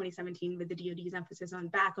 2017, with the DoD's emphasis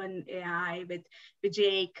back on AI with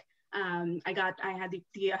Jake, I had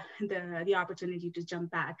the opportunity to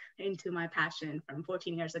jump back into my passion from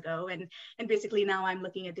 14 years ago, and basically now I'm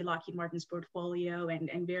looking at the Lockheed Martin's portfolio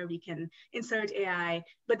and where we can insert AI,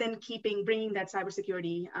 but then bringing that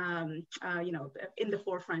cybersecurity in the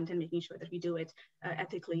forefront and making sure that we do it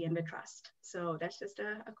ethically and with trust. So that's just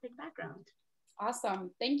a quick background. Awesome,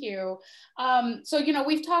 thank you. So,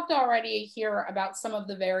 we've talked already here about some of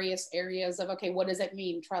the various areas of, okay, what does it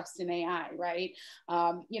mean, trust in AI, right?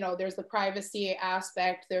 There's the privacy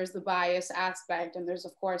aspect, there's the bias aspect, and there's,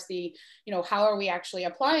 of course, the, how are we actually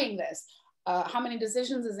applying this? How many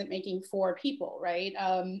decisions is it making for people, right?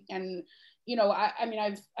 I've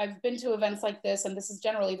been to events like this, and this is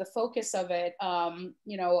generally the focus of it.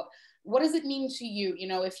 What does it mean to you?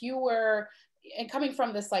 If you were, and coming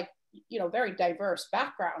from this, like, very diverse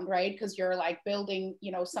background, right? Because you're like building,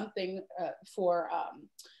 something for,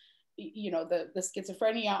 the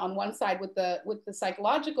schizophrenia on one side with the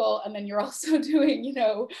psychological, and then you're also doing,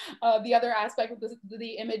 the other aspect with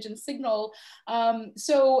the image and signal. From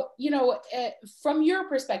your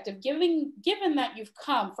perspective, given that you've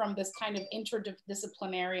come from this kind of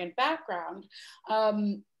interdisciplinary background,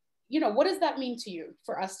 what does that mean to you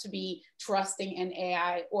for us to be trusting in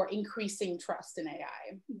AI or increasing trust in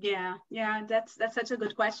AI? Yeah, that's such a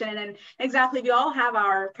good question. And then exactly, we all have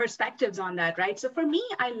our perspectives on that, right? So for me,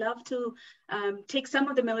 I love to take some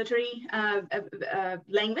of the military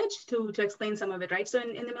language to explain some of it, right? So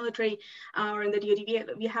in the military or in the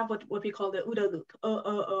DoD, we have what we call the OODA loop,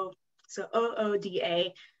 OOO. So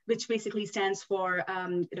OODA, which basically stands for,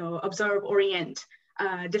 observe, orient,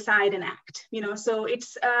 decide and act. So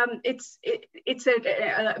it's a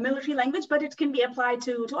military language, but it can be applied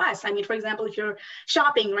to us. I mean, for example, if you're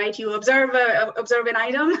shopping, right, you observe an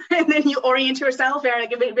item and then you orient yourself where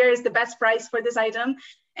is the best price for this item,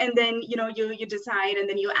 and then you decide, and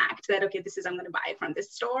then you act that, okay, I'm going to buy it from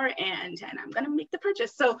this store, and I'm going to make the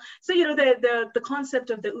purchase. So the concept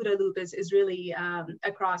of the OODA loop is really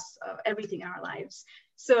across everything in our lives.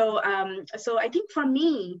 So I think for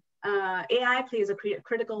me, AI plays a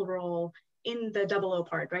critical role in the OO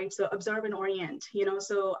part, right? So observe and orient,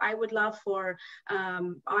 so I would love for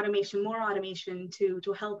more automation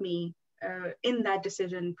to help me in that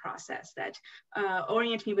decision process, that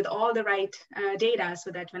orient me with all the right data,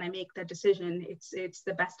 so that when I make that decision, it's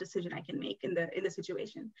the best decision I can make in the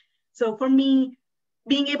situation. So for me,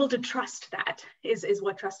 being able to trust that is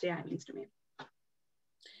what trust AI means to me.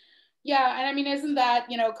 Yeah, and I mean, isn't that,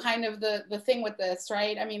 kind of the thing with this,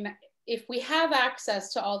 right? I mean, if we have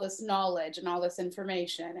access to all this knowledge and all this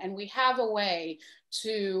information, and we have a way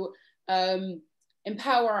to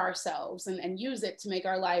empower ourselves and use it to make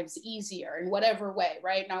our lives easier in whatever way,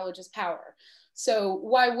 right? Knowledge is power. So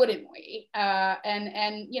why wouldn't we?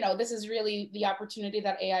 This is really the opportunity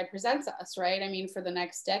that AI presents us, right? I mean, for the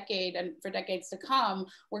next decade and for decades to come,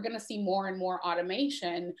 we're going to see more and more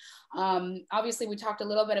automation. Obviously, we talked a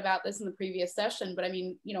little bit about this in the previous session, but I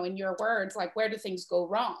mean, in your words, like, where do things go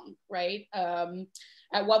wrong, right?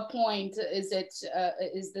 At what point is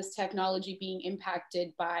this technology being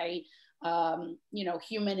impacted by,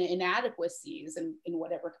 human inadequacies in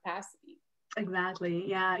whatever capacity? Exactly.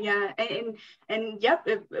 Yeah. Yeah. And yep.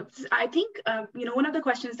 I think one of the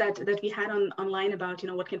questions that we had online about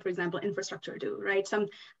what can, for example, infrastructure do, right?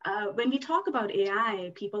 When we talk about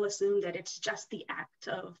AI, people assume that it's just the act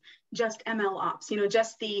of just ML ops.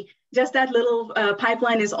 Just that little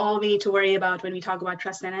pipeline is all we need to worry about when we talk about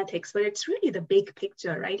trust and ethics. But it's really the big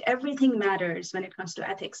picture, right? Everything matters when it comes to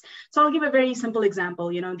ethics. So I'll give a very simple example.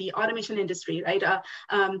 The automation industry, right?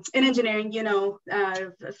 In engineering,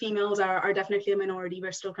 females are definitely a minority.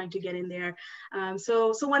 We're still trying to get in there.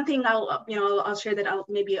 So one thing I'll share that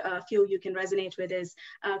maybe a few of you can resonate with is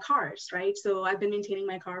cars, right? So I've been maintaining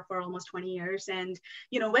my car for almost 20 years, and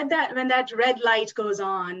when that red light goes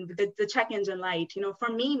on, the check engine light, for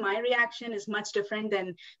me, my reaction is much different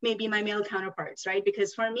than maybe my male counterparts, right?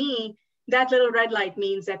 Because for me, that little red light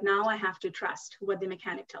means that now I have to trust what the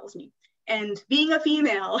mechanic tells me. And being a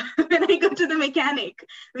female, when I go to the mechanic,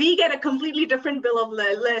 we get a completely different bill of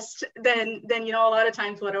list than a lot of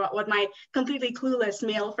times what my completely clueless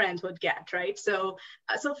male friends would get, right? So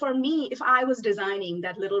for me, if I was designing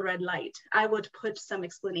that little red light, I would put some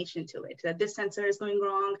explanation to it, that this sensor is going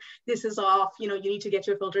wrong, this is off, you need to get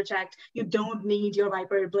your filter checked, you don't need your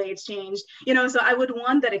wiper blades changed, so I would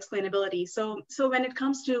want that explainability. So when it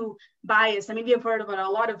comes to bias, I mean, we have heard about a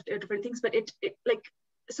lot of different things, but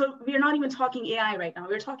so we're not even talking AI right now.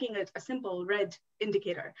 We're talking a simple red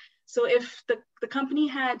indicator. So if the company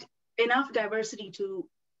had enough diversity to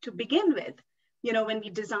begin with, when we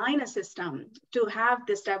design a system to have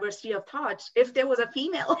this diversity of thought, if there was a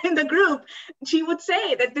female in the group, she would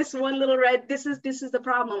say that this one little red, this is the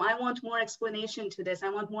problem. I want more explanation to this.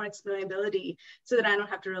 I want more explainability so that I don't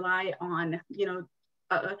have to rely on,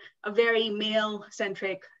 a very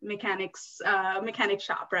male-centric mechanic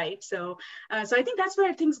shop, right? So I think that's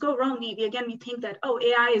where things go wrong. We think that, oh,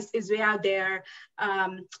 AI is way out there.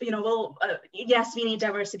 Yes, we need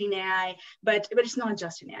diversity in AI, but it's not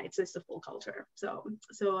just in AI. It's just a full culture. So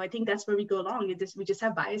I think that's where we go wrong. We just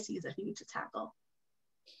have biases that we need to tackle.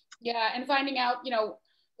 Yeah, and finding out,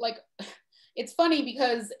 like. It's funny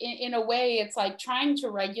because in a way, it's like trying to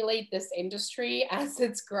regulate this industry as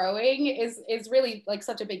it's growing is really like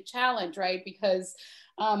such a big challenge, right? Because,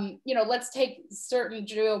 let's take certain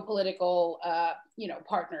geopolitical,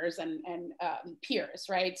 partners and peers,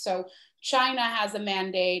 right? So China has a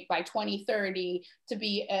mandate by 2030 to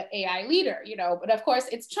be an AI leader, but of course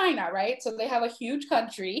it's China, right? So they have a huge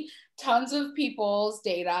country, tons of people's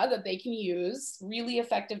data that they can use, really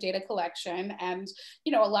effective data collection, and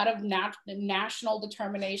a lot of national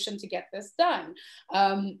determination to get this done.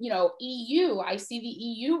 EU, I see the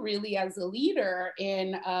EU really as a leader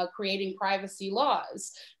in creating privacy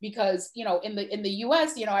laws, because in the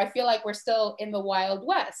US, I feel like we're still in the Wild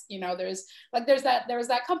West. There's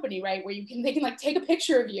that company, right, where they can like take a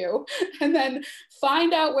picture of you and then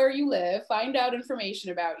find out where you live, find out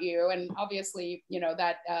information about you, and obviously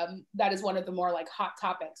that is one of the more like hot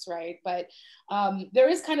topics, right? But there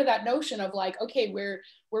is kind of that notion of like, okay, we're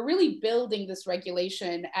really building this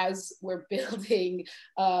regulation as we're building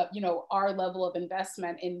our level of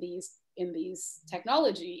investment in these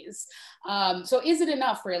technologies. So is it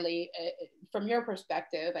enough really, from your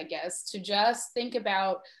perspective, I guess, to just think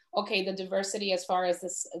about, okay, the diversity as far as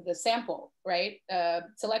the sample, right?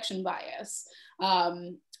 Selection bias.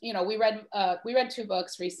 We read two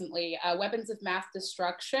books recently, Weapons of Math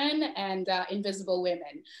Destruction and Invisible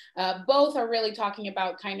Women. Both are really talking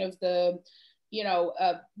about kind of the,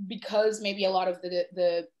 because maybe a lot of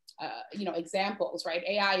the examples, right?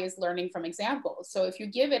 AI is learning from examples. So if you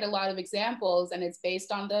give it a lot of examples and it's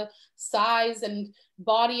based on the size and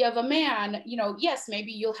body of a man, yes,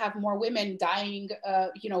 maybe you'll have more women dying,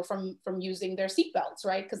 from using their seatbelts,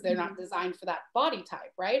 right? Because they're not designed for that body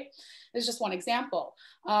type, right? It's just one example.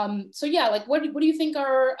 So yeah, like what do you think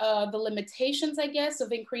are the limitations, I guess, of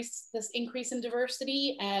this increase in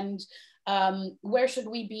diversity, and where should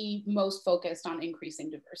we be most focused on increasing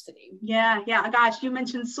diversity? Yeah, gosh, you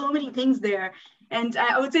mentioned so many things there. And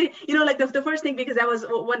I would say, like the first thing, because that was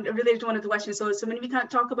one related to one of the questions. So when we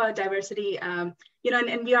can't talk about diversity, and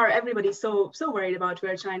we are, everybody's so worried about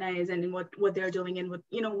where China is and what they're doing. And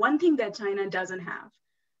one thing that China doesn't have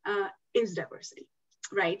is diversity.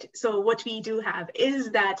 Right. So what we do have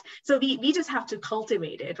is that, so we just have to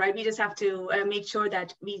cultivate it, right? We just have to make sure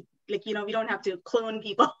that we don't have to clone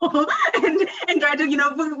people and try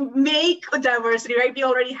to, make diversity, right? We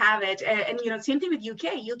already have it. And same thing with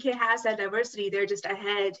UK. UK has that diversity. They're just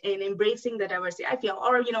ahead in embracing the diversity, I feel.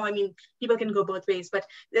 Or, people can go both ways, but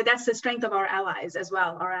that's the strength of our allies as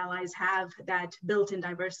well. Our allies have that built-in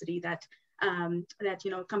diversity that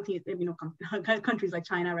that companies, countries like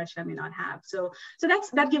China, Russia may not have. So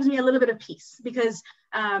that gives me a little bit of peace, because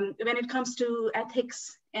when it comes to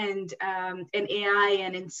ethics and AI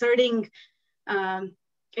and inserting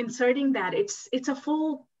that, it's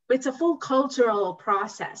a full cultural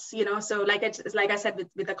process, so like I said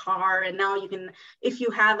with a car, and now you can, if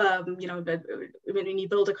you have when you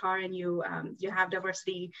build a car and you have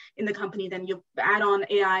diversity in the company, then you add on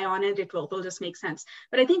AI on it, it will just make sense.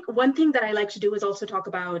 But I think one thing that I like to do is also talk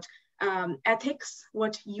about ethics,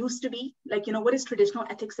 what used to be, what is traditional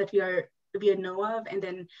ethics that we know of, and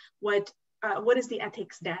then what is the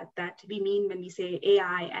ethics that we mean when we say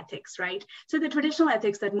AI ethics, right? So the traditional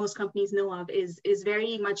ethics that most companies know of is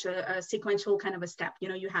very much a sequential kind of a step.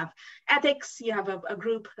 You have ethics, you have a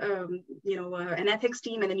group, an ethics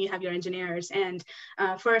team, and then you have your engineers. And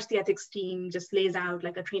first, the ethics team just lays out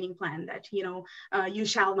like a training plan that, you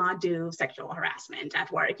shall not do sexual harassment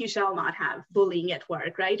at work, you shall not have bullying at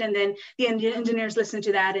work, right? And then the engineers listen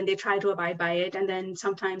to that and they try to abide by it. And then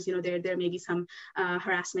sometimes, there may be some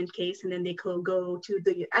harassment case, and then they go to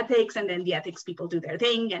the ethics, and then the ethics people do their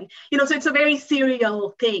thing, and so it's a very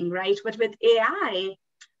serial thing, right? But with AI,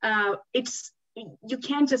 you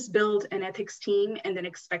can't just build an ethics team and then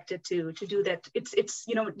expect it to do that. It's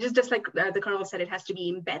just like the Colonel said, it has to be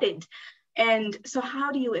embedded. And so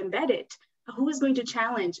how do you embed it? Who is going to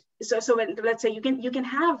challenge? So when, let's say you can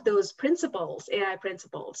have those principles, AI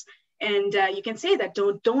principles, and you can say that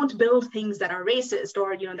don't build things that are racist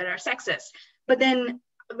or that are sexist. But then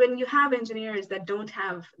when you have engineers that don't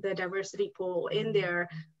have the diversity pool in there,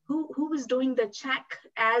 who is doing the check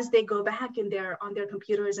as they go back on their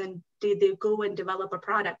computers and they go and develop a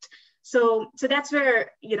product? So that's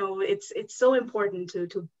where it's so important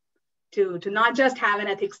to not just have an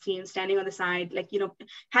ethics team standing on the side,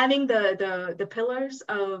 having the pillars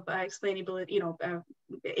of explainability,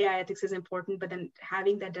 AI ethics is important, but then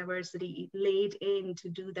having that diversity laid in to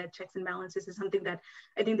do that checks and balances is something that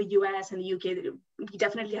I think the US and the UK, we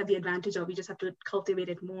definitely have the advantage of. We just have to cultivate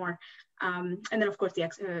it more. And then of course the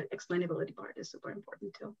explainability part is super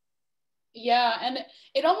important too. Yeah, and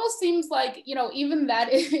it almost seems like, even that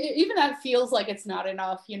feels like it's not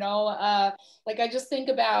enough, like I just think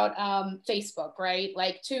about Facebook, right?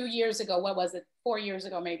 Like 2 years ago, what was it? 4 years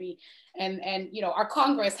ago, maybe. And our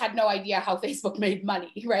Congress had no idea how Facebook made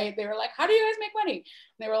money, right? They were like, how do you guys make money? And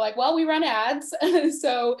they were like, well, we run ads.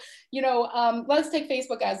 So, let's take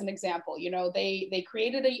Facebook as an example. They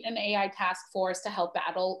created an AI task force to help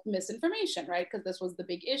battle misinformation, right? Because this was the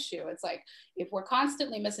big issue. It's like, if we're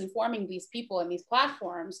constantly misinforming these people and these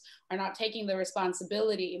platforms are not taking the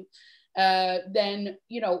responsibility, then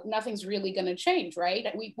nothing's really going to change, right?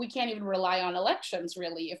 We can't even rely on elections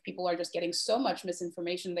really if people are just getting so much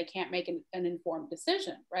misinformation they can't make an informed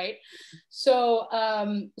decision, right? So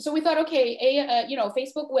we thought, okay,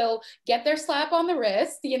 Facebook will get their slap on the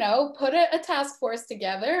wrist, put a task force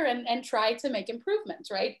together and try to make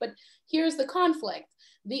improvements, right? But here's the conflict.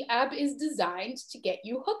 The app is designed to get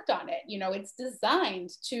you hooked on it. It's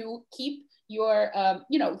designed to keep your,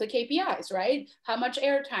 the KPIs, right? How much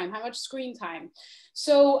airtime, how much screen time.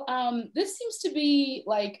 So this seems to be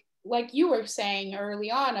like you were saying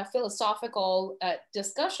early on, a philosophical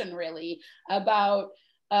discussion really about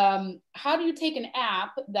how do you take an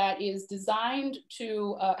app that is designed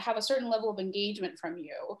to have a certain level of engagement from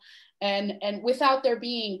you and without there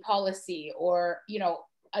being policy or,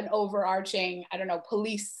 an overarching,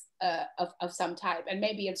 police of some type, and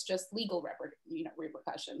maybe it's just legal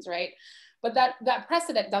repercussions, right? But that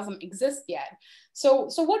precedent doesn't exist yet. So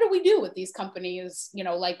what do we do with these companies,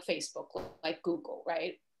 like Facebook, like Google,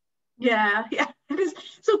 right? Yeah. It is.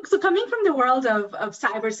 So coming from the world of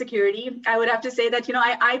cybersecurity, I would have to say that,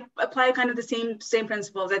 I apply kind of the same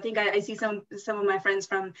principles. I think I see some of my friends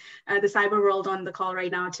from the cyber world on the call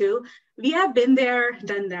right now too. We have been there,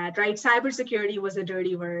 done that, right? Cybersecurity was a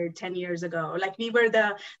dirty word 10 years ago. Like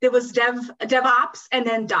there was DevOps and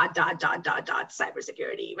then ...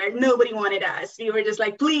 cybersecurity, where nobody wanted us. We were just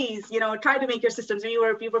like, please, try to make your systems. We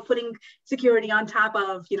were putting security on top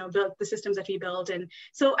of, the systems that we built. And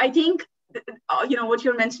so I think, what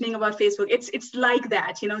you're mentioning about Facebook, it's like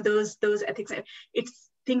that, those ethics,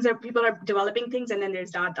 people are developing things, and then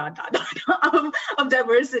there's ... of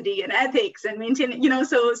diversity and ethics and maintaining,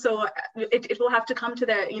 so it will have to come to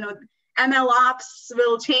the, ML ops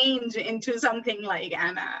will change into something like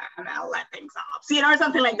ML ethics ops, or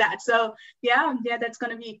something like that. So yeah,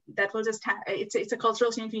 that will just, it's a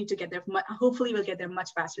cultural change we need to get there. Hopefully we'll get there much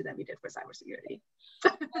faster than we did for cybersecurity.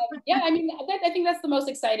 Yeah, I mean, I think that's the most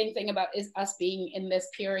exciting thing about is us being in this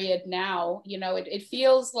period now. You know, it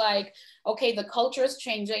feels like, okay, the culture is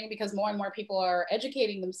changing because more and more people are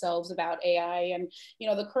educating themselves about AI. And, you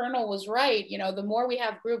know, the Colonel was right. You know, the more we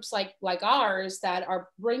have groups like ours that are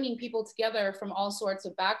bringing people together from all sorts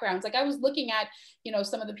of backgrounds. Like I was looking at, you know,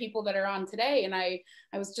 some of the people that are on today, and I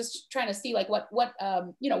was just trying to see like what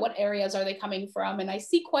you know, what areas are they coming from, and I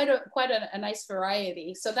see quite a nice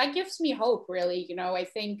variety. So that gives me hope, really. You know, I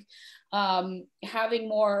think having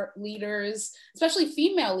more leaders, especially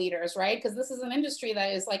female leaders, right? Because this is an industry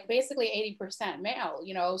that is like basically 80% male,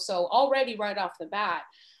 you know, so already right off the bat,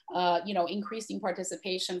 you know, increasing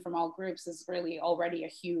participation from all groups is really already a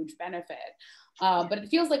huge benefit. But it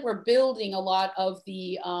feels like we're building a lot of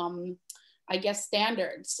the, I guess,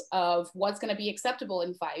 standards of what's going to be acceptable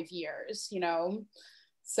in 5 years, you know?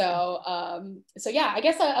 So, so yeah, I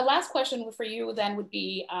guess a last question for you then would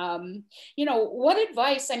be, you know, what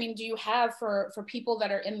advice, I mean, do you have for people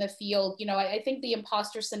that are in the field? You know, I think the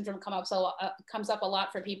imposter syndrome comes up a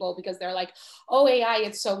lot for people because they're like, oh, AI,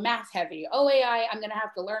 it's so math heavy. Oh, AI, I'm going to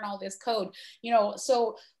have to learn all this code, you know?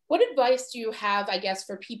 So what advice do you have, I guess,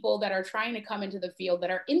 for people that are trying to come into the field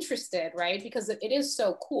that are interested, right? Because it is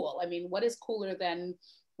so cool. I mean, what is cooler than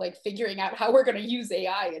like figuring out how we're going to use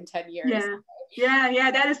AI in 10 years? Yeah,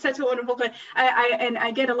 that is such a wonderful question.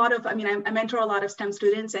 I get a lot of, I mean, I mentor a lot of STEM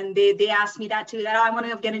students, and they ask me that too, that I want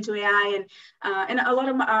to get into AI, and a lot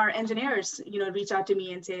of our engineers, you know, reach out to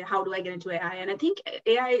me and say, how do I get into AI? And I think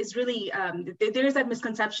AI is really, there is that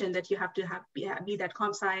misconception that you have to be that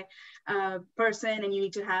comp sci person, and you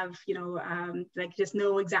need to have, you know, like just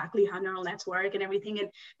know exactly how neural nets work and everything.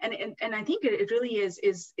 And I think it really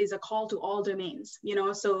is a call to all domains, you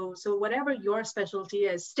know, so whatever your specialty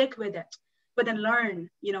is, stick with it. But then learn,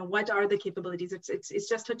 you know, what are the capabilities? It's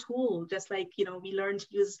just a tool, just like, you know, we learn to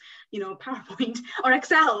use, you know, PowerPoint or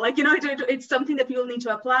Excel, like, you know, it's something that we will need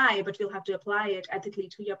to apply, but you'll have to apply it ethically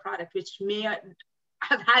to your product, which may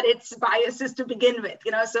have had its biases to begin with,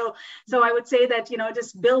 you know. So I would say that, you know,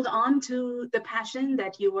 just build on to the passion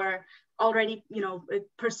that you were already, you know,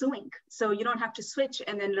 pursuing. So you don't have to switch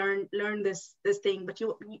and then learn this thing, but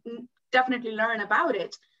you definitely learn about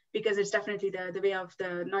it, because it's definitely the way of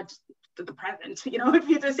the, not the present, you know. If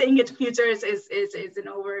you're just saying it, future is an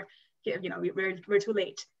over, you know, we're too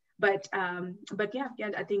late. But yeah,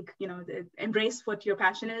 I think, you know, embrace what your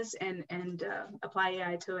passion is and apply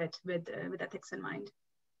AI to it with ethics in mind.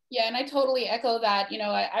 Yeah, and I totally echo that. You know,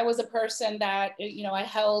 I was a person that, you know, I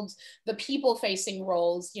held the people-facing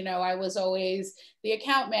roles. You know, I was always the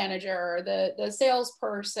account manager, the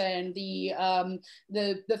salesperson, the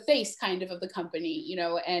face kind of the company, you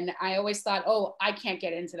know, and I always thought, oh, I can't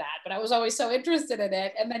get into that. But I was always so interested in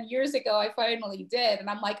it. And then years ago, I finally did. And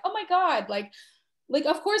I'm like, oh my God, like,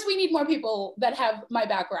 of course we need more people that have my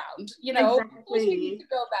background, you know. Exactly.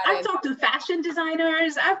 I've talked to fashion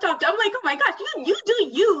designers. I'm like, oh my gosh, you do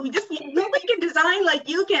you. Just nobody can design like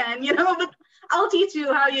you can, you know, but I'll teach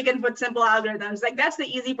you how you can put simple algorithms. Like, that's the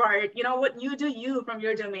easy part, you know, what you do you from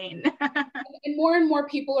your domain. And more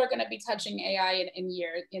people are going to be touching AI in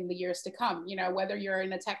the years to come, you know, whether you're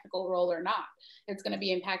in a technical role or not, it's going to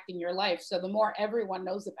be impacting your life. So the more everyone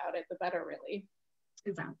knows about it, the better, really.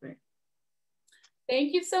 Exactly.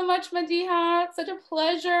 Thank you so much, Madiha. Such a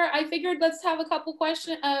pleasure. I figured let's have a couple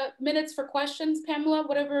minutes for questions, Pamela,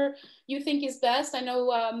 whatever you think is best. I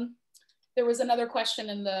know there was another question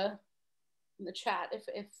in the chat,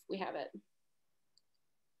 if we have it.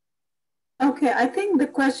 Okay, I think the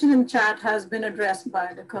question in chat has been addressed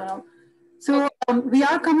by the Colonel. So we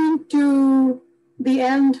are coming to the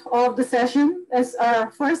end of the session. As our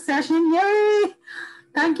first session. Yay!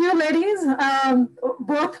 Thank you, ladies.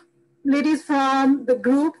 Both ladies from the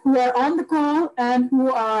group who are on the call and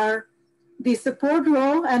who are the support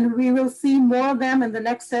role, and we will see more of them in the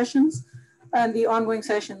next sessions and the ongoing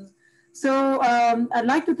sessions. So I'd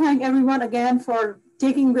like to thank everyone again for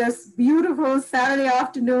taking this beautiful Saturday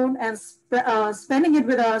afternoon and spending it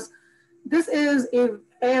with us. This is an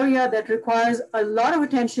area that requires a lot of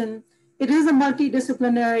attention. It is a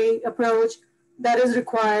multidisciplinary approach that is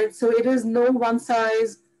required. So it is no one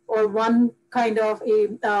size or one kind of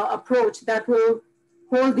a approach that will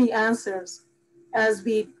hold the answers. As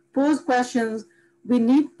we pose questions, we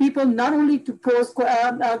need people not only to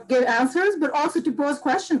give answers, but also to pose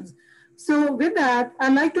questions. So with that,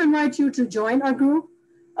 I'd like to invite you to join our group.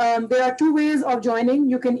 There are two ways of joining.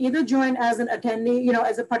 You can either join as an attendee, you know,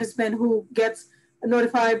 as a participant who gets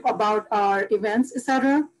notified about our events,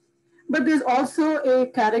 etc. But there's also a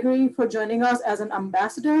category for joining us as an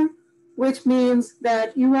ambassador, which means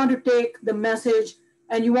that you want to take the message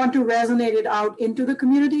and you want to resonate it out into the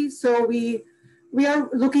community. So we we are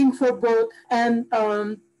looking for both. And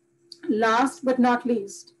last but not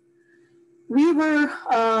least, we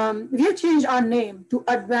have changed our name to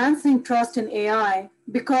Advancing Trust in AI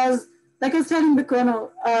because, like I was telling the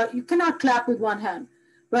colonel, you cannot clap with one hand,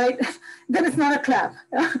 right? Then it's not a clap.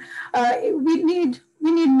 We need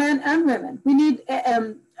men and women. We need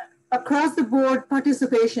across the board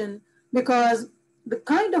participation, because the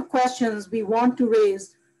kind of questions we want to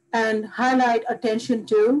raise and highlight attention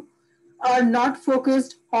to are not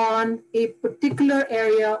focused on a particular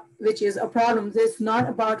area, which is a problem. It's not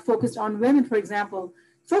about focused on women, for example,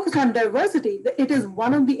 focused on diversity. It is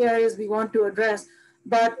one of the areas we want to address,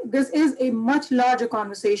 but this is a much larger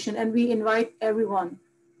conversation and we invite everyone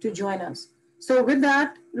to join us. So with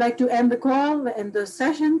that, I'd like to end the call, end the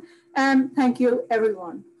session, and thank you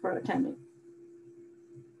everyone for attending.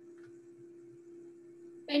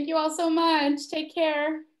 Thank you all so much. Take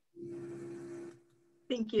care.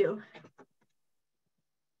 Thank you.